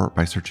or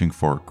by searching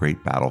for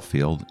Great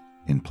Battlefield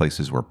in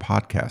places where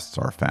podcasts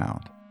are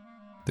found.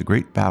 The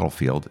Great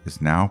Battlefield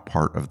is now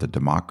part of the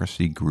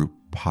Democracy Group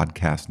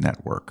podcast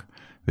network.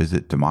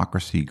 Visit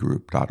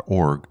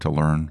democracygroup.org to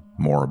learn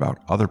more about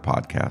other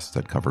podcasts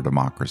that cover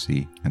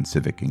democracy and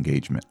civic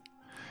engagement.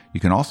 You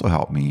can also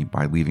help me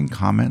by leaving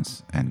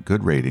comments and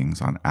good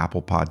ratings on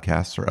Apple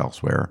Podcasts or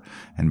elsewhere,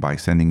 and by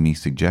sending me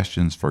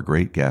suggestions for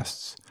great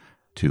guests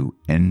to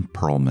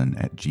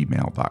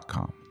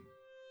nperlman@gmail.com.